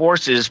external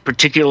forces,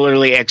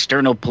 particularly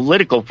external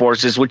political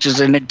forces, which is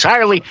an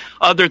entirely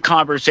other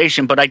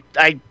conversation. But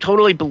I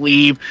totally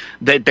believe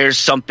that there's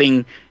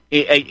something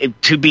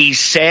to be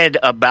said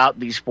about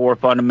these 4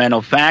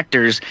 fundamental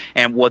factors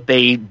and what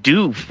they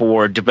do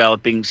for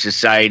developing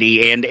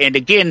society. And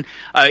again,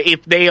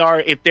 if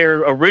they're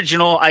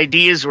original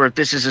ideas, or if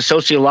this is a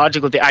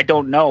sociological thing, I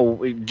don't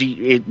know.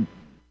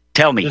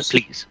 Tell me,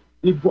 please.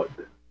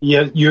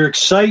 Yeah, your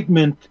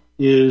excitement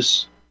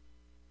is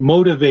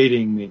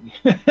motivating me.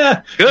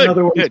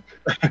 Good.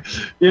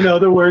 In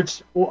other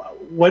words,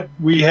 what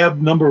we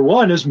have, number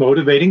 1, is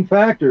motivating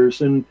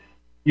factors. And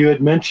you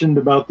had mentioned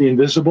about the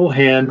invisible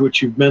hand,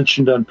 which you've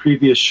mentioned on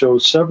previous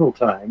shows several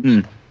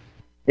times,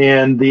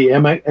 and the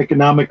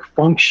economic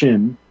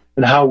function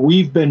and how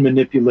we've been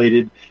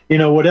manipulated.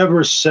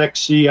 Whatever's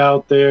sexy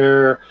out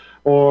there,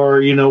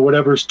 or,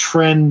 whatever's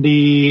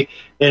trendy,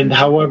 and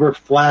however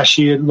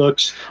flashy it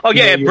looks. Oh,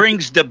 yeah, it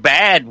brings the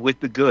bad with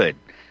the good.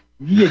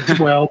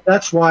 Yeah, well,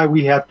 that's why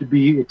we have to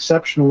be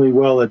exceptionally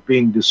well at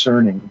being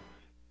discerning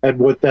at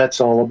what that's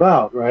all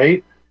about,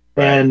 right?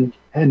 And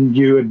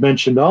you had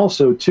mentioned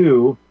also,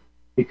 too,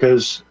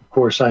 because, of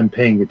course, I'm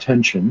paying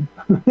attention,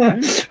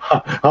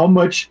 how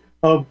much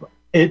of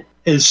it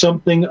is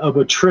something of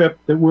a trip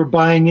that we're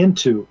buying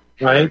into,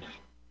 right?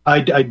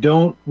 I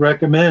don't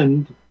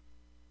recommend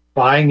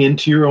buying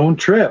into your own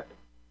trip.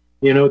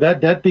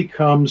 That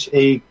becomes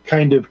a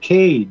kind of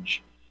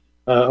cage,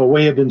 a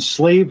way of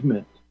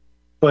enslavement.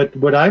 But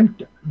what I'm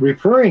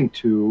referring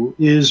to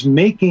is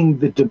making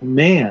the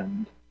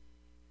demand.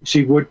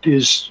 See, what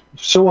is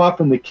so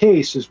often the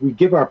case is we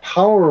give our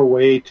power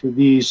away to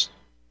these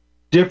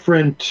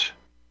different,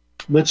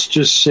 let's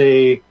just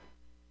say,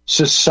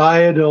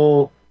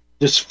 societal,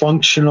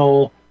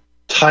 dysfunctional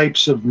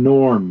types of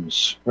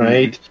norms,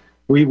 right?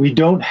 We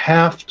don't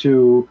have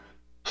to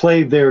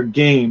play their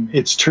game.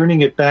 It's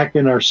turning it back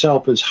in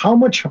ourselves as how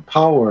much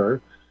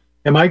power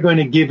am I going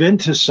to give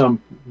to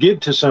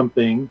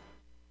something?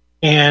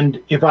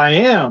 And if I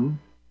am,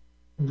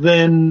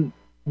 then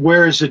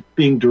where is it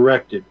being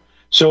directed?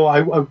 So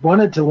I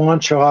wanted to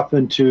launch off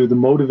into the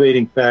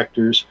motivating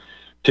factors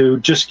to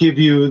just give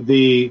you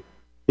the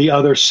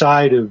other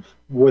side of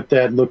what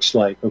that looks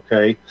like,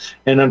 okay?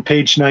 And on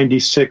page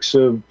 96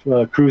 of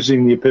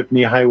Cruising the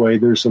Epiphany Highway,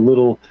 there's a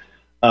little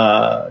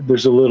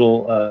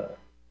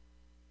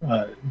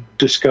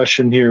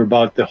discussion here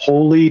about the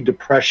Holy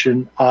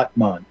Depression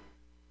Atman.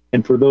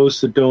 And for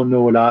those that don't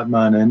know what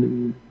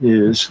Atman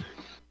is,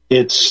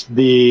 it's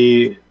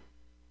the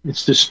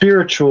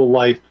spiritual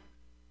life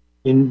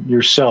in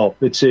yourself.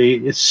 It's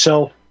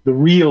self, the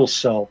real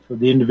self of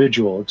the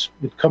individual.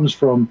 It comes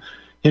from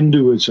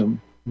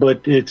Hinduism,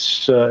 but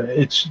it's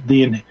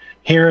the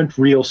inherent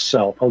real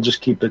self. I'll just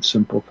keep it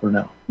simple for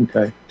now.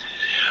 Okay,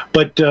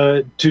 but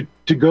to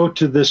go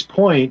to this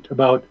point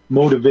about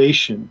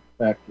motivation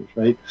factors,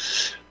 right?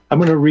 I'm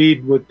going to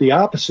read what the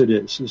opposite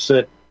is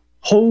that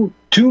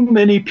too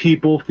many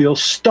people feel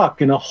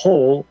stuck in a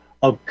hole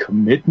of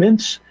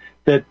commitments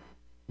that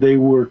they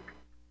were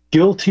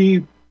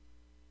guiltily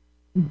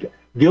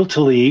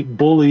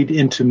bullied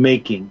into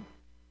making.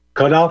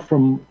 Cut off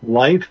from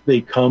life,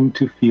 they come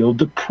to feel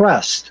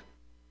depressed.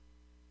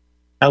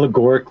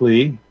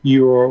 Allegorically,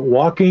 you're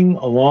walking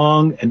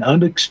along and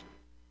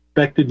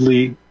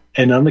unexpectedly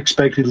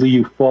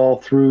you fall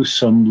through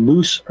some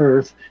loose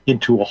earth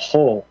into a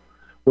hole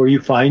where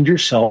you find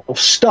yourself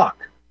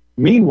stuck.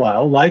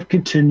 Meanwhile, life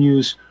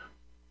continues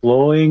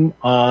flowing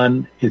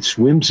on its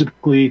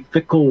whimsically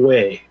fickle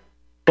way.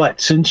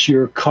 But since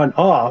you're cut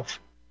off,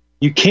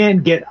 you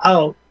can't get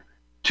out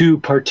to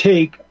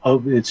partake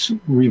of its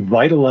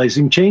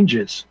revitalizing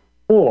changes.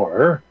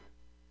 Or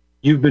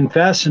you've been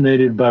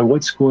fascinated by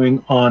what's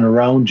going on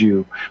around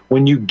you.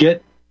 When you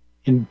get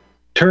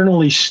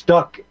internally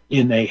stuck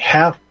in a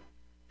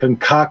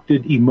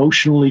half-concocted,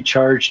 emotionally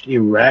charged,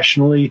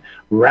 irrationally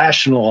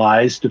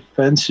rationalized,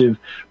 defensive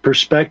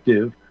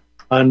perspective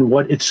on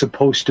what it's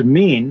supposed to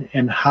mean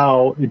and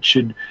how it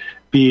should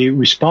be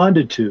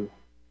responded to,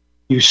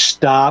 you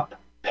stop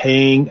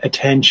paying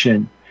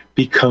attention,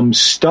 become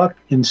stuck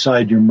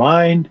inside your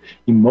mind,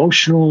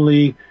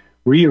 emotionally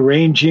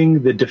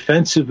rearranging the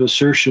defensive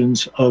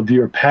assertions of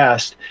your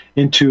past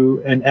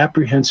into an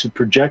apprehensive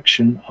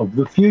projection of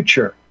the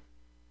future,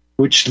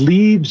 which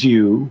leaves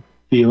you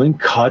feeling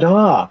cut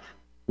off,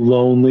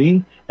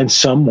 lonely, and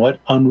somewhat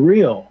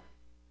unreal.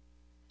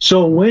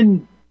 So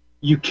when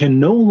you can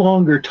no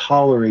longer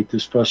tolerate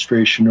this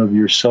frustration of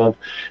your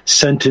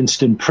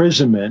self-sentenced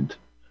imprisonment,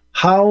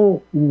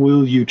 how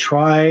will you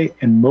try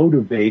and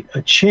motivate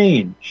a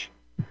change?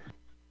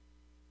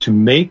 To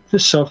make the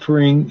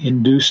suffering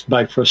induced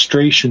by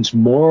frustrations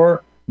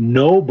more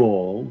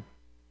noble,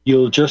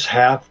 you'll just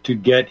have to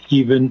get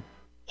even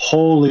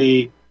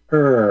holier.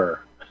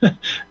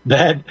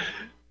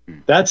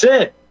 That's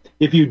it.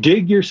 If you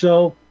dig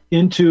yourself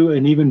into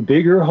an even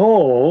bigger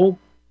hole,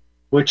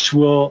 which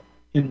will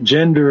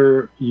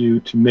engender you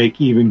to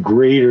make even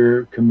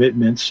greater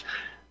commitments,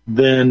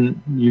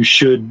 then you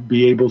should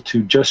be able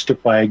to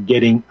justify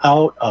getting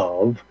out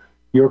of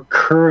your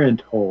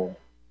current hole.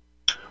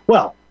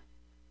 Well,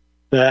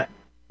 that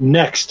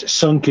next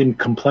sunken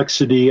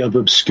complexity of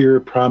obscure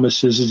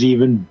promises is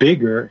even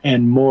bigger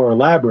and more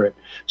elaborate.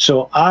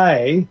 So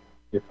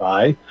if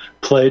I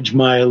pledge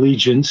my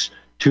allegiance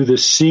to the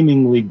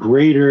seemingly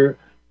greater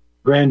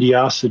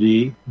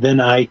grandiosity, then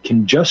I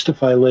can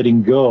justify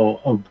letting go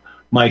of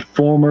my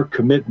former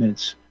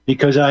commitments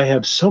because I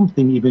have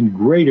something even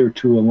greater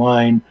to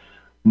align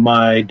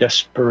my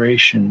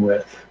desperation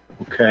with.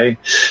 Okay?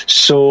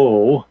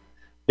 So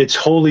it's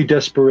holy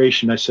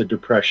desperation. I said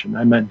depression.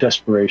 I meant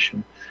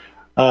desperation.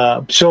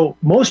 So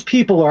most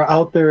people are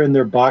out there in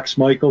their box,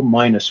 Michael,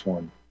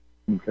 -1.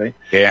 Okay?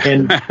 Yeah.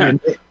 And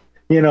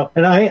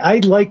I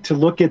like to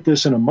look at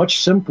this in a much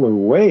simpler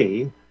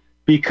way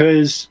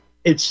because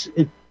it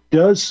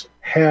does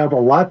have a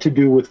lot to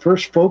do with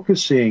first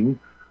focusing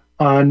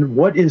on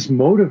what is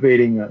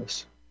motivating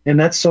us. And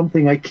that's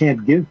something I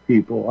can't give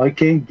people. I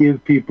can't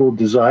give people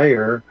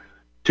desire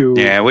to...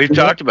 Yeah, we've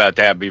talked about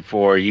that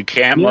before. You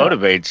can't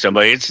motivate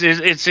somebody.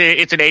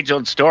 It's an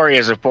age-old story.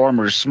 As a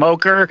former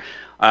smoker,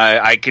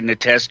 I can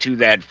attest to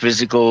that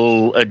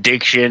physical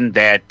addiction,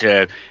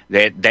 that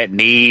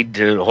need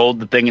to hold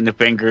the thing in the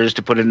fingers,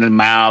 to put it in the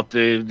mouth,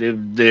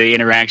 the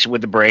interaction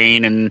with the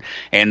brain,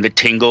 and the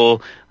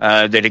tingle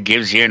that it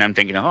gives you. And I'm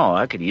thinking, oh,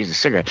 I could use a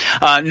cigarette.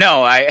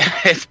 No,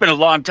 it's been a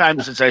long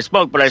time since I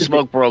smoked, but I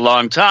smoked for a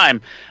long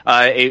time.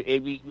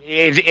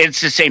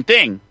 It's the same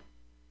thing.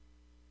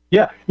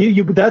 Yeah,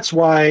 that's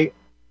why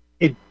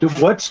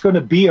what's going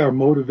to be our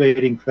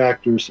motivating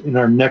factors in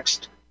our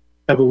next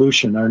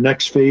evolution, our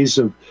next phase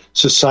of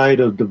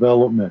societal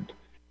development.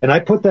 And I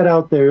put that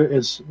out there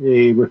as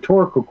a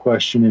rhetorical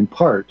question in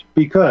part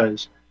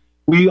because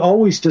we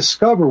always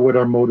discover what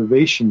our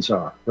motivations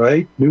are,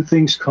 right? New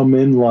things come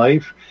in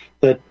life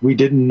that we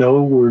didn't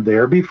know were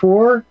there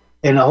before,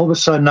 and all of a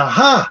sudden,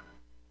 aha,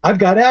 I've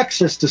got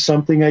access to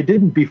something I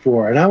didn't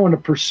before, and I want to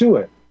pursue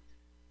it.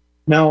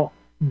 Now,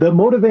 the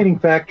motivating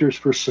factors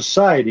for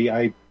society,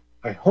 I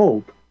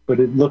hope, but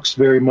it looks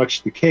very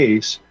much the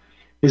case,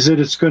 is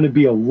that it's going to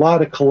be a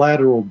lot of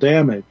collateral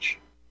damage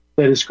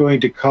that is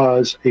going to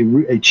cause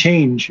a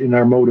change in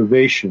our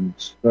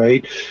motivations,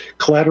 right?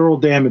 Collateral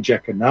damage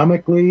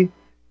economically,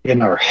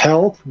 in our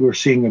health. We're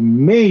seeing a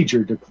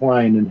major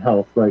decline in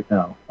health right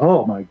now.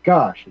 Oh my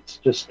gosh, it's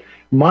just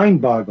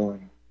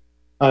mind-boggling.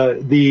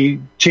 The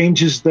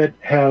changes that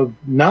have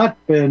not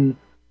been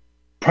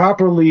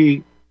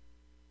properly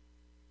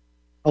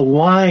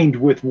aligned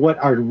with what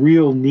our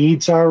real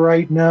needs are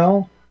right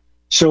now.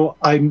 So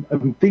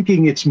I'm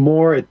thinking it's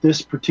more at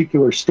this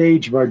particular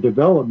stage of our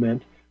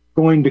development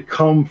going to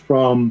come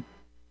from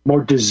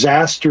more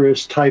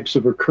disastrous types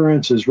of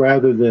occurrences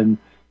rather than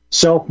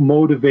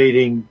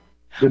self-motivating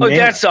demand. Oh,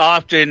 that's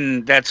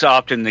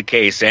often the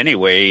case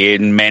anyway.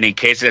 In many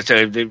cases,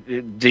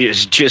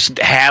 it's just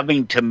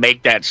having to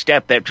make that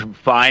step, that to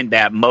find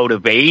that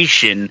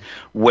motivation.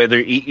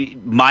 Whether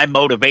my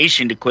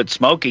motivation to quit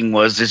smoking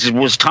was it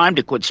was time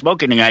to quit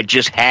smoking, and I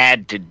just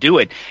had to do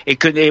it. It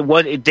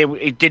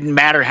didn't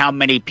matter how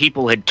many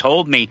people had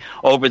told me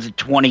over the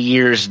 20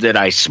 years that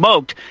I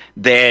smoked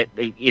that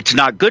it's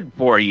not good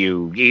for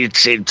you.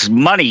 It's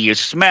money. You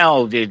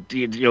smell.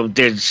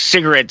 There's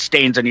cigarette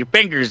stains on your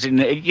fingers, and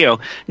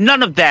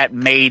none of that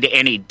made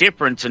any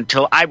difference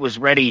until I was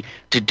ready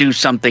to do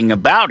something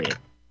about it.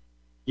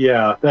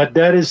 Yeah,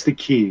 that is the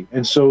key.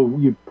 And so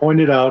you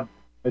pointed out,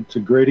 it's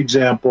a great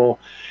example.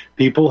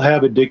 People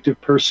have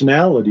addictive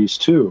personalities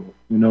too.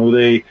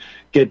 They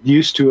get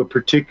used to a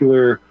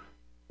particular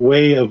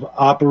way of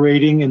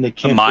operating, and they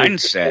can't. A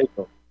mindset.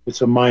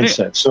 It's a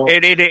mindset. So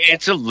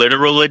it's a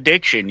literal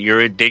addiction. You're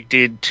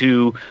addicted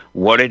to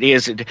what it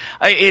is.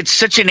 It's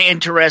such an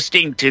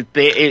interesting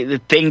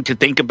thing to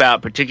think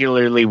about,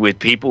 particularly with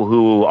people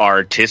who are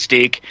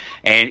artistic.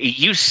 And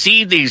you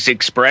see these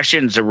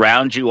expressions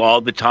around you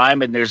all the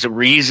time, and there's a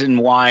reason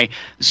why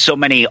so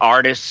many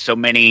artists, so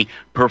many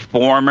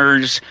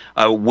performers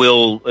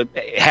will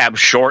have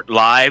short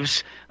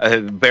lives,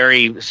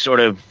 very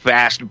sort of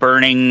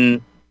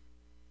fast-burning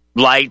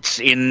lights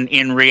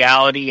in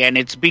reality, and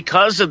it's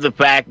because of the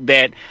fact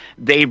that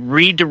they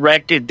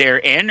redirected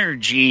their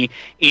energy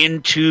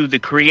into the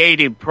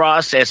creative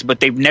process,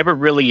 but they've never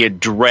really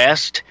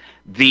addressed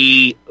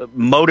the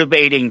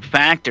motivating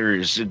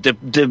factors,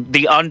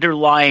 the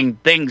underlying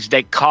things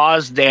that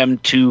caused them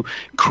to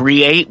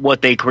create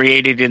what they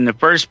created in the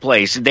first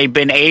place. They've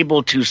been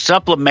able to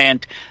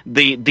supplement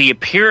the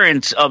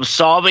appearance of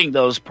solving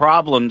those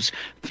problems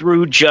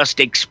through just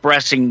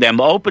expressing them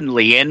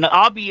openly. And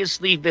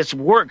obviously this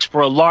works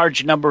for a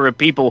large number of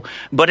people,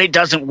 but it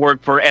doesn't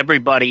work for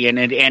everybody, and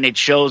it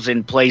shows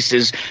in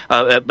places,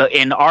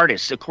 in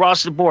artists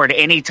across the board.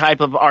 Any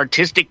type of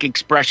artistic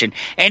expression,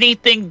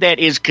 anything that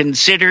is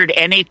considered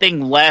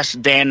anything less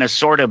than a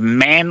sort of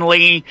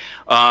manly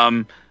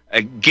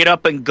get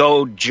up and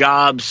go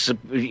jobs,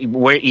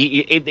 where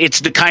it's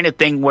the kind of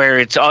thing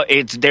where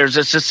there's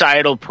a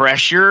societal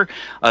pressure,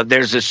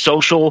 there's a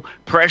social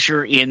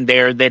pressure in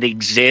there that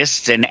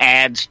exists and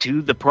adds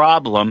to the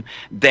problem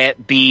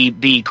that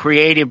the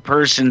creative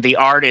person, the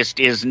artist,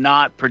 is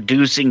not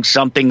producing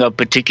something of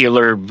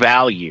particular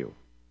value.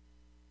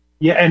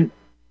 Yeah, and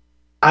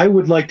I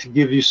would like to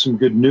give you some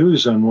good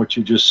news on what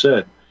you just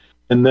said,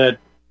 and that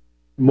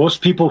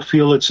most people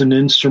feel it's an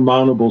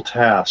insurmountable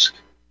task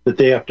that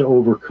they have to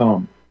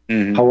overcome.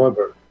 Mm-hmm.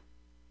 However,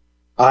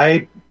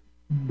 I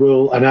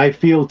will, and I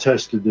field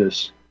tested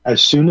this,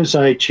 as soon as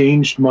I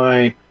changed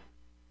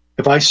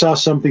if I saw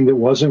something that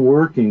wasn't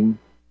working,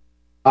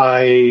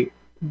 I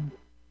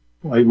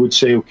would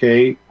say,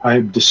 okay,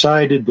 I've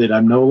decided that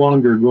I'm no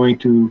longer going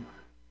to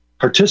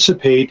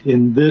participate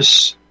in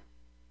this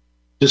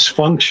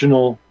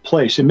dysfunctional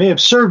place. It may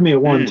have served me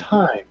at one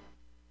time,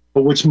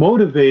 but what's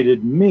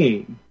motivated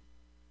me,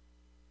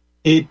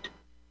 it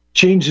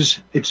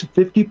changes. It's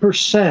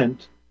 50%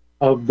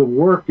 of the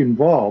work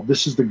involved.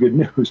 This is the good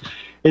news,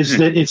 is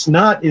that it's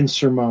not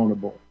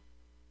insurmountable.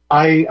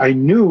 I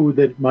knew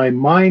that my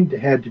mind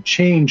had to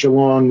change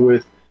along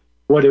with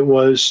what it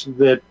was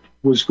that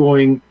was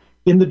going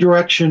in the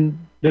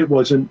direction that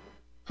wasn't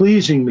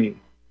pleasing me.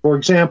 For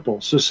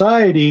example,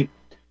 society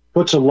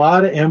puts a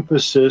lot of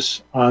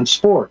emphasis on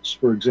sports,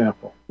 for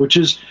example, which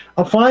is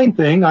a fine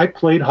thing. I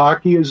played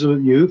hockey as a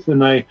youth,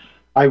 and I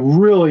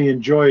really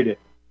enjoyed it.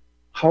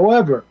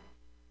 However,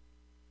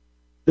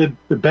 the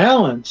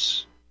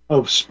balance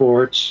of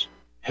sports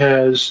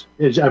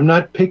I'm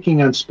not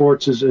picking on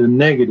sports as a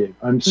negative.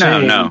 I'm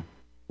saying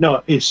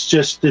no. It's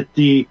just that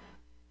the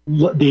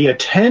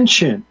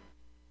attention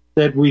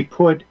that we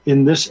put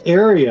in this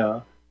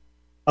area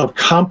of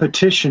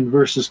competition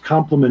versus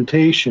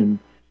complementation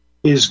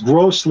is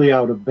grossly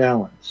out of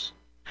balance.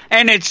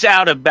 And it's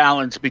out of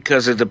balance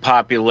because of the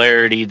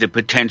popularity, the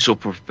potential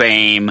for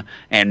fame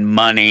and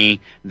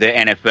money, the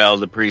NFL,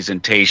 the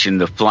presentation,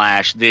 the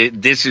flash.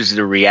 This is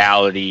the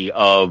reality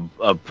of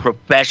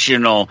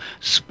professional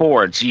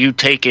sports. You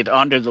take it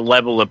under the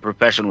level of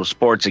professional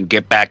sports and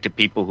get back to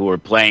people who are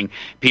playing,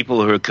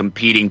 people who are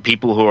competing,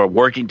 people who are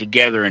working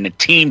together in a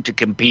team to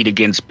compete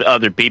against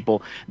other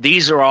people.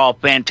 These are all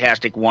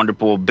fantastic,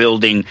 wonderful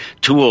building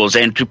tools.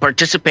 And to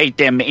participate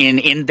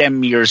in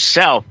them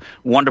yourself,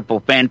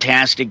 wonderful,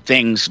 fantastic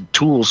things,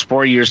 tools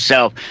for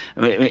yourself.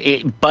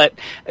 But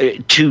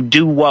to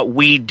do what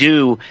we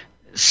do,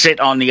 sit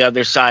on the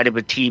other side of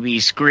a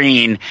TV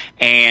screen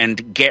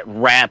and get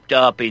wrapped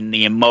up in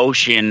the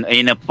emotion,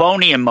 in a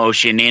phony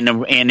emotion, in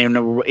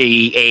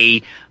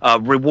a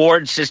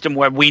reward system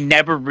where we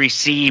never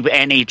receive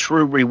any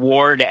true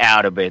reward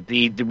out of it.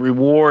 The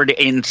reward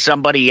in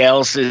somebody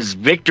else's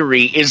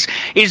victory is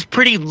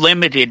pretty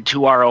limited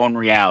to our own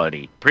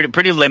reality.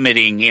 Pretty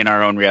limiting in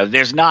our own reality.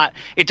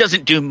 It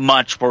doesn't do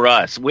much for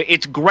us.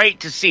 It's great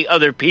to see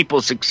other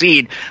people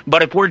succeed,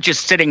 but if we're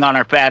just sitting on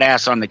our fat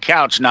ass on the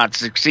couch, not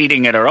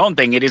succeeding at our own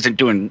thing, it isn't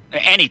doing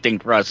anything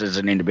for us as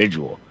an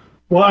individual.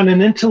 Well, on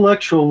an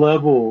intellectual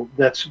level,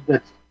 that's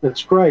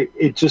great.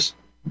 It just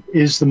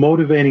is the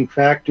motivating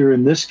factor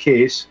in this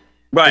case.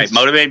 Right,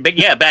 motivating. But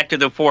yeah, back to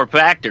the 4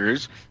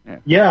 factors.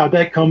 Yeah,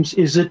 that comes.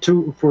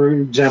 For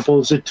example,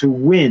 is it to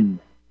win?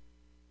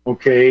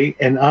 Okay,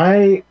 and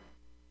I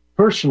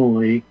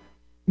personally,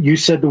 you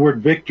said the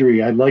word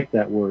victory. I like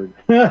that word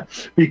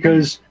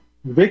because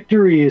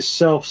victory is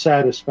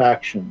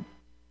self-satisfaction.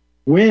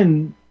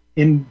 Win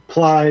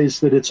implies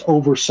that it's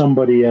over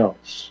somebody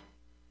else.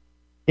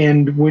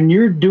 And when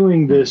you're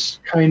doing this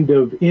kind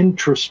of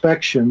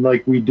introspection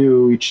like we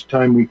do each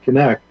time we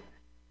connect,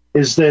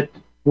 is that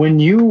when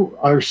you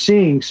are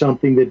seeing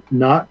something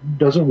that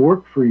doesn't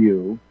work for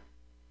you,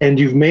 and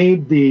you've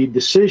made the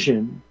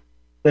decision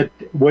that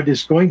what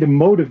is going to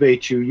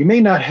motivate you, you may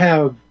not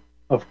have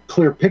a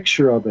clear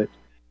picture of it.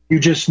 You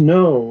just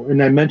know,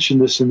 and I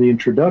mentioned this in the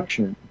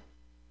introduction,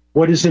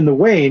 what is in the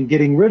way and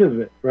getting rid of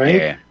it, right?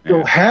 Yeah.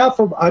 So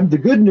the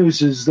good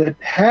news is that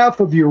half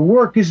of your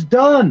work is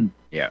done.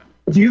 Yeah.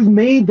 If you've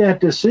made that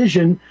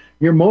decision,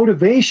 your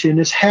motivation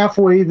is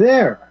halfway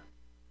there.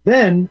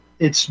 Then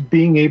it's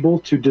being able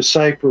to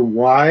decipher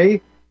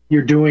why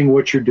you're doing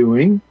what you're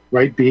doing,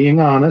 right? Being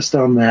honest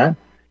on that.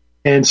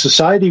 And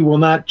society will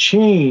not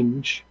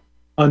change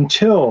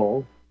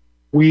until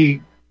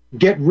we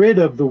get rid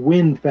of the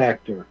win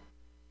factor.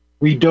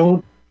 We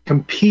don't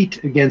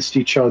compete against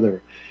each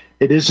other.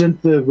 It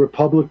isn't the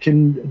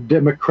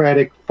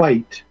Republican-Democratic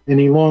fight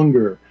any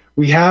longer.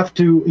 We have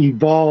to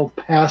evolve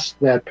past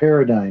that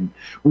paradigm.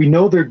 We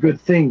know they're good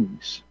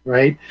things,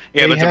 right?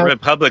 Yeah, but the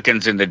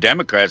Republicans and the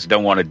Democrats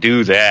don't want to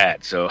do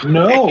that. So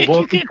no,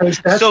 well, because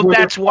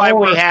that's why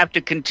we have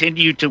to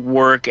continue to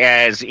work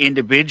as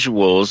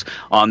individuals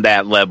on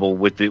that level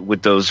with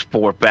those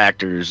 4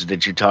 factors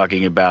that you're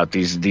talking about.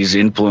 These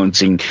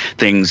influencing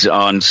things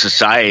on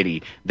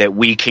society that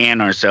we can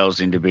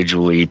ourselves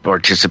individually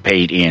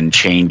participate in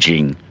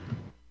changing.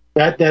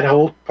 That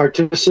whole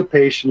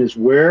participation is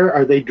where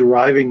are they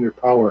deriving their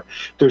power?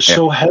 They're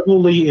so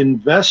heavily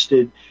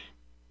invested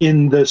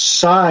in the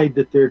side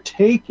that they're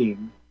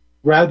taking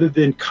rather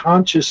than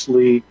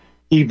consciously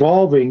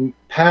evolving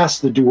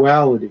past the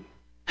duality.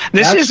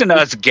 This isn't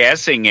us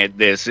guessing at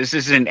this. This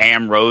isn't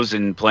Am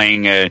Rosen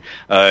playing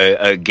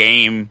a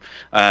game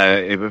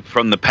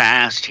from the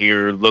past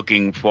here,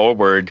 looking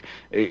forward,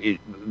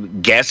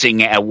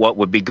 guessing at what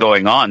would be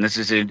going on. This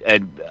is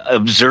an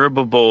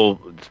observable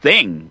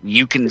thing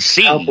you can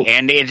see,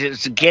 and it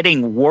is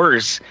getting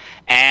worse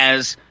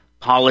as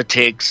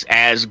politics,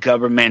 as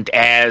government,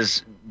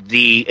 as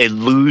the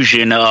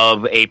illusion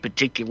of a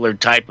particular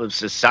type of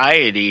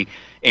society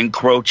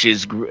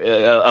encroaches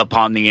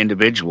upon the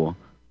individual.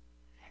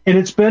 And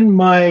it's been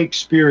my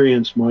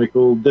experience,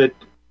 Michael, that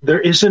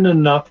there isn't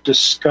enough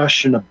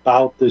discussion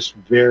about this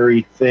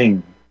very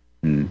thing.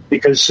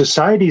 Because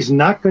society is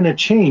not going to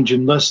change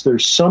unless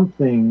there's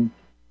something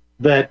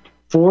that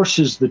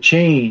forces the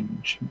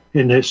change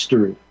in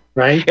history,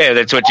 right? Yeah,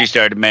 that's what you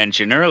started to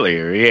mention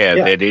earlier. Yeah.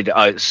 That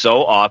it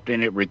so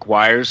often it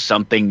requires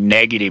something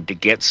negative to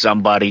get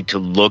somebody to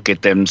look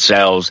at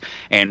themselves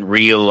and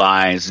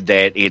realize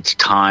that it's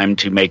time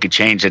to make a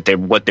change, that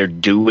what they're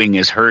doing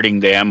is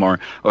hurting them or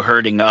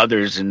hurting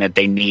others, and that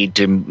they need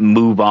to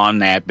move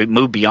beyond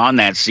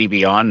that, see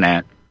beyond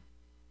that.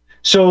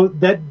 So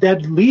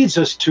that leads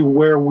us to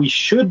where we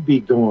should be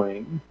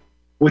going,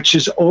 which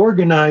is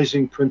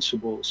organizing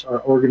principles or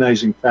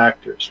organizing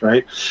factors,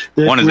 right?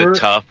 One of the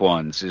tough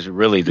ones is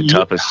really the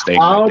toughest thing,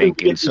 I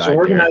think, inside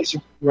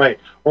organizing, there. Right.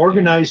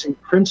 Organizing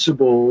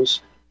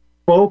principles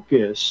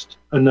focused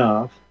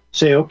enough,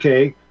 say,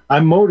 okay,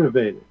 I'm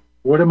motivated.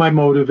 What am I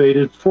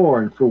motivated for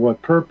and for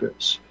what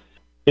purpose?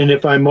 And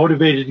if I'm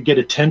motivated to get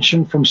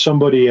attention from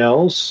somebody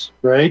else,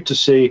 right, to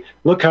say,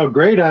 look how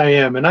great I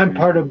am, and I'm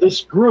part of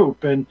this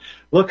group, and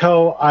look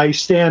how I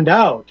stand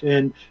out,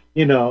 and,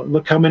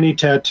 look how many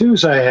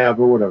tattoos I have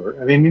or whatever.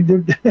 I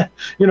mean,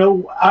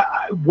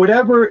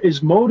 whatever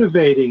is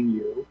motivating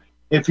you,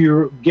 if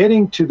you're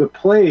getting to the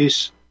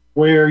place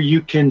where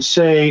you can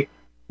say,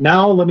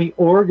 now let me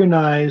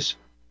organize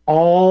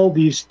all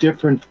these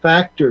different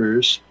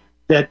factors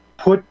that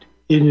put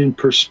it in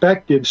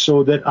perspective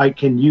so that I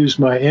can use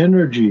my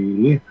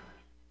energy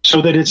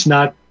so that it's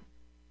not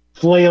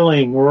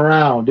flailing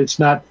around. It's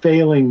not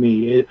failing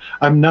me.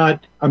 I'm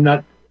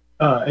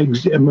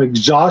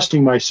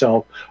exhausting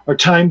myself, or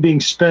time being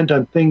spent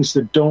on things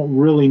that don't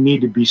really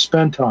need to be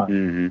spent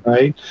on,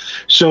 right?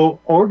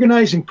 So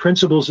organizing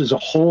principles is a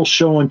whole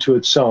show unto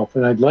itself,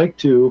 and I'd like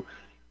to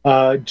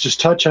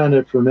just touch on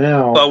it for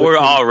now. Well, we're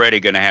already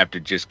going to have to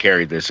just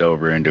carry this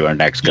over into our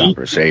next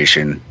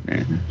conversation.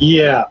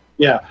 Yeah.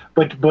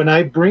 But when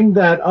I bring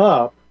that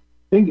up,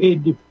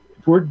 if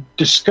we're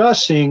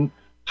discussing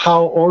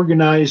how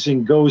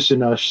organizing goes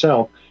in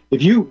ourselves.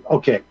 If you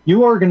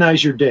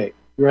organize your day,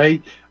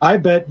 right? I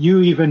bet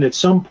you even at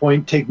some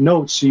point take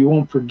notes so you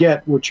won't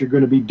forget what you're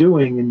going to be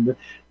doing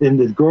in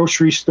the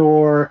grocery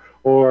store,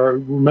 or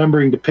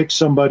remembering to pick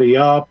somebody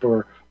up,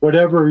 or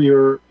whatever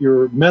your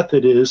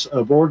method is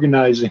of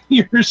organizing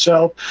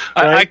yourself.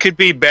 Right? I could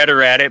be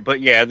better at it,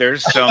 but yeah,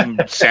 there's some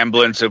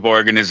semblance of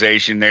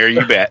organization there,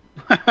 you bet.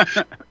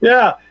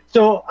 Yeah.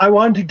 So I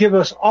wanted to give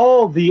us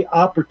all the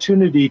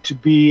opportunity to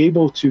be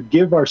able to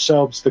give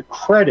ourselves the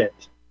credit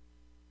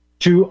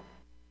to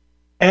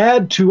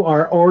add to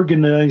our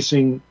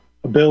organizing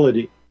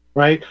ability,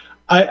 right?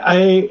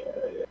 I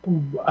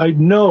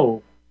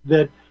know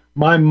that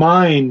my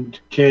mind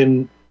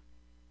can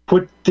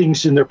put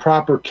things in their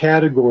proper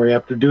category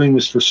after doing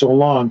this for so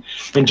long.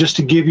 And just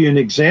to give you an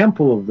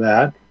example of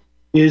that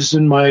is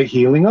in my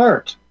healing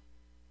art,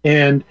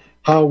 and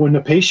how when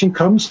a patient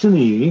comes to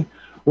me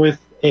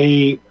with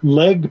a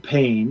leg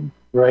pain,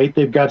 right?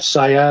 They've got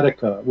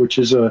sciatica, which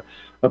is a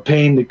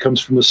pain that comes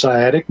from the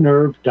sciatic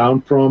nerve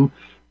down from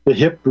the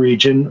hip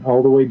region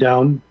all the way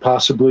down,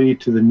 possibly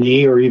to the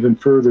knee, or even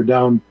further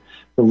down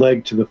the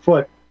leg to the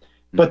foot.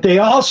 But they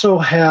also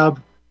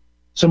have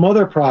some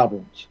other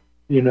problems.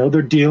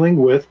 They're dealing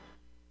with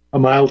a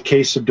mild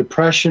case of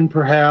depression,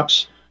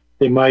 perhaps.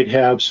 They might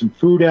have some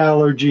food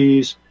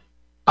allergies.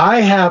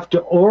 I have to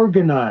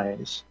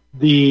organize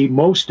the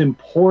most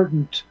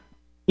important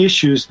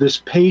issues this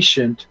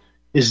patient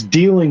is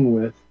dealing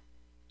with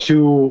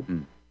to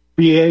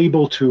be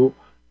able to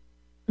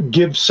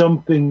give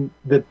something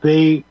that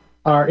they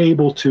are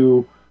able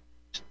to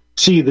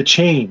see the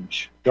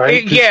change,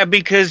 right? Yeah,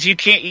 because you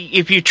can't,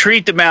 if you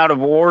treat them out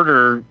of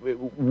order,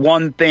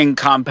 one thing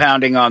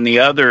compounding on the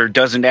other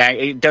doesn't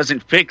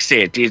fix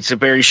it. It's a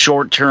very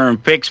short-term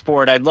fix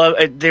for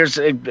it. There's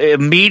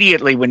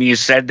immediately when you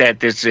said that,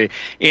 this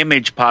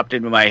image popped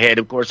into my head.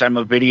 Of course, I'm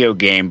a video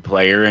game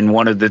player, and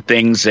one of the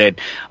things that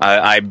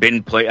I'm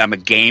a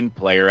game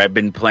player. I've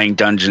been playing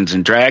Dungeons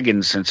and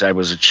Dragons since it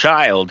was a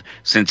child,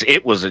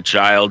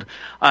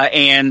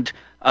 and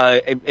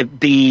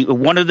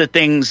one of the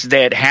things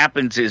that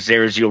happens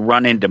is you'll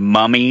run into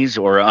mummies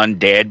or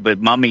undead, but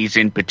mummies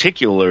in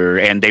particular,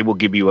 and they will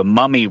give you a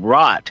mummy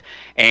rot,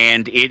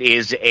 and it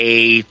is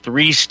a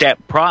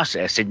 3-step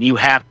process, and you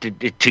have to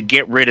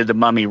get rid of the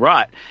mummy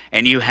rot,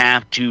 and you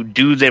have to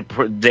do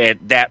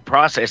that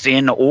process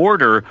in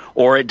order,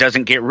 or it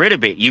doesn't get rid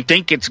of it. You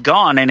think it's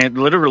gone, and it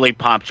literally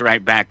pops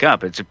right back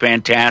up. It's a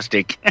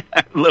fantastic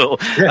little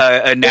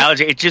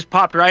analogy. It just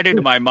popped right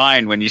into my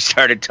mind when you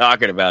started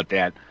talking about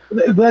that.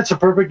 That's a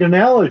perfect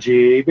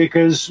analogy,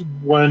 because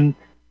when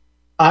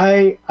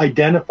I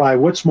identify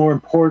what's more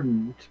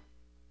important,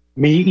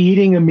 me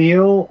eating a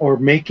meal or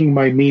making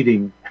my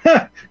meeting,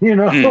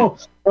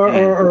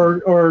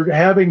 or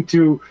having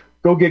to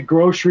go get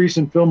groceries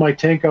and fill my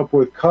tank up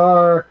with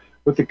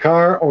the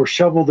car, or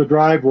shovel the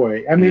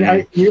driveway. I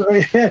mean,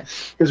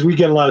 because we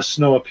get a lot of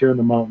snow up here in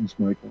the mountains,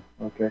 Michael.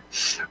 Okay,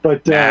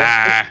 but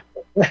I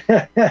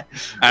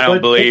don't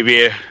believe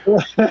you.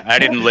 I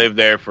didn't live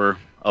there for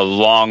a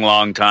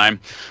long time.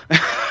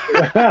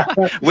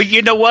 Well,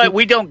 you know what?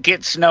 We don't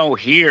get snow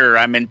here.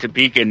 I'm in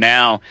Topeka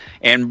now,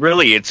 and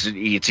really, it's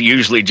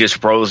usually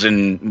just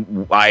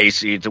frozen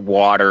ice. It's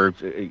water.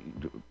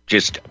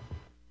 Just,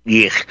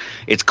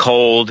 it's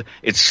cold.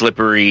 It's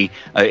slippery.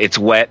 It's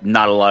wet.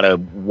 Not a lot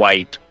of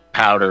white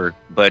powder.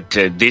 But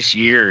this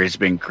year has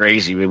been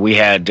crazy. We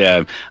had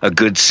a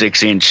good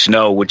 6-inch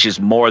snow, which is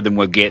more than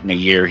we'll get in a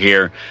year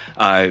here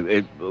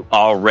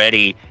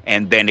already.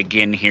 And then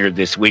again here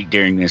this week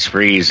during this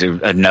freeze,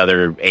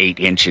 another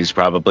 8 inches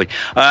probably.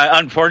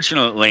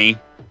 Unfortunately,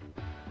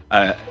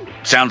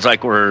 sounds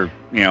like we're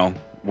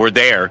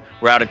there.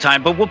 We're out of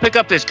time, but we'll pick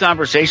up this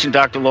conversation,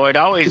 Dr. Lloyd.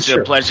 Always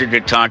a pleasure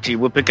to talk to you.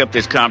 We'll pick up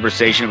this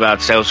conversation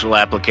about social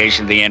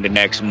application at the end of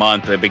next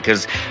month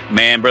because,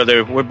 man,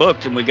 brother, we're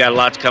booked and we got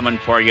lots coming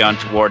for you on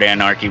Toward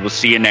Anarchy. We'll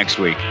see you next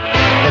week.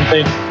 And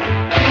thank you.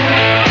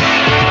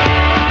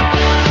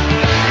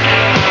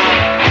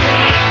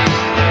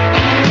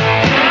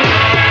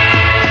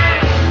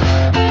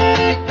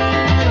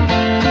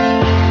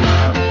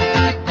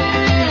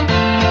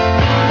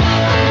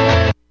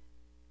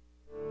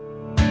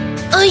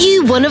 Are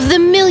you one of the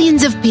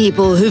millions of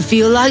people who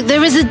feel like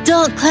there is a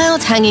dark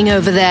cloud hanging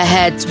over their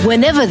heads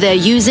whenever they're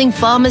using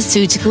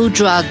pharmaceutical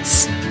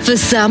drugs? For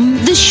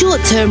some, the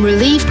short-term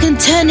relief can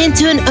turn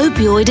into an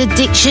opioid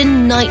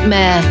addiction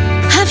nightmare.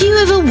 Have you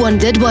ever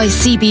wondered why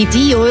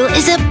CBD oil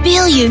is a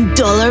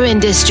billion-dollar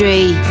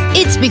industry?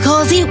 It's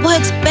because it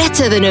works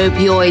better than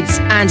opioids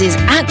and is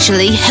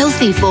actually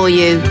healthy for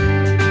you.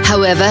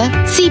 However,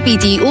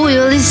 CBD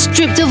oil is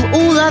stripped of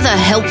all other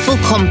helpful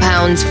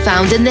compounds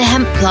found in the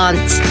hemp plant.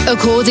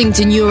 According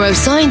to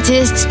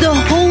neuroscientists, the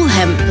whole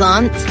hemp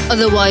plant,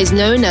 otherwise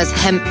known as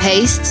hemp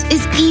paste,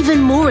 is even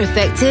more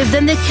effective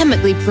than the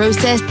chemically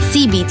processed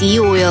CBD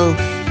oil.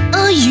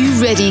 Are you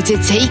ready to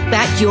take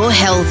back your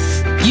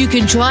health? You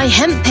can try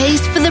hemp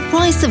paste for the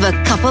price of a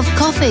cup of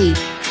coffee.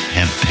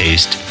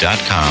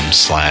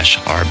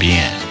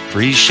 Hemppaste.com/RBN.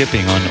 Free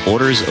shipping on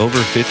orders over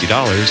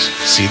 $50.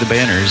 See the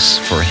banners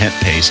for hemp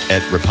paste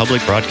at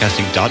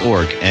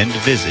republicbroadcasting.org and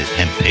visit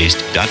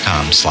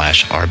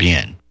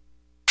hemppaste.com/RBN.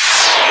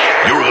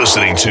 You're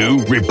listening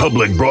to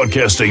Republic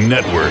Broadcasting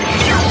Network,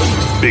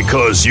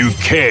 because you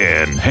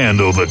can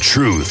handle the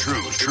truth.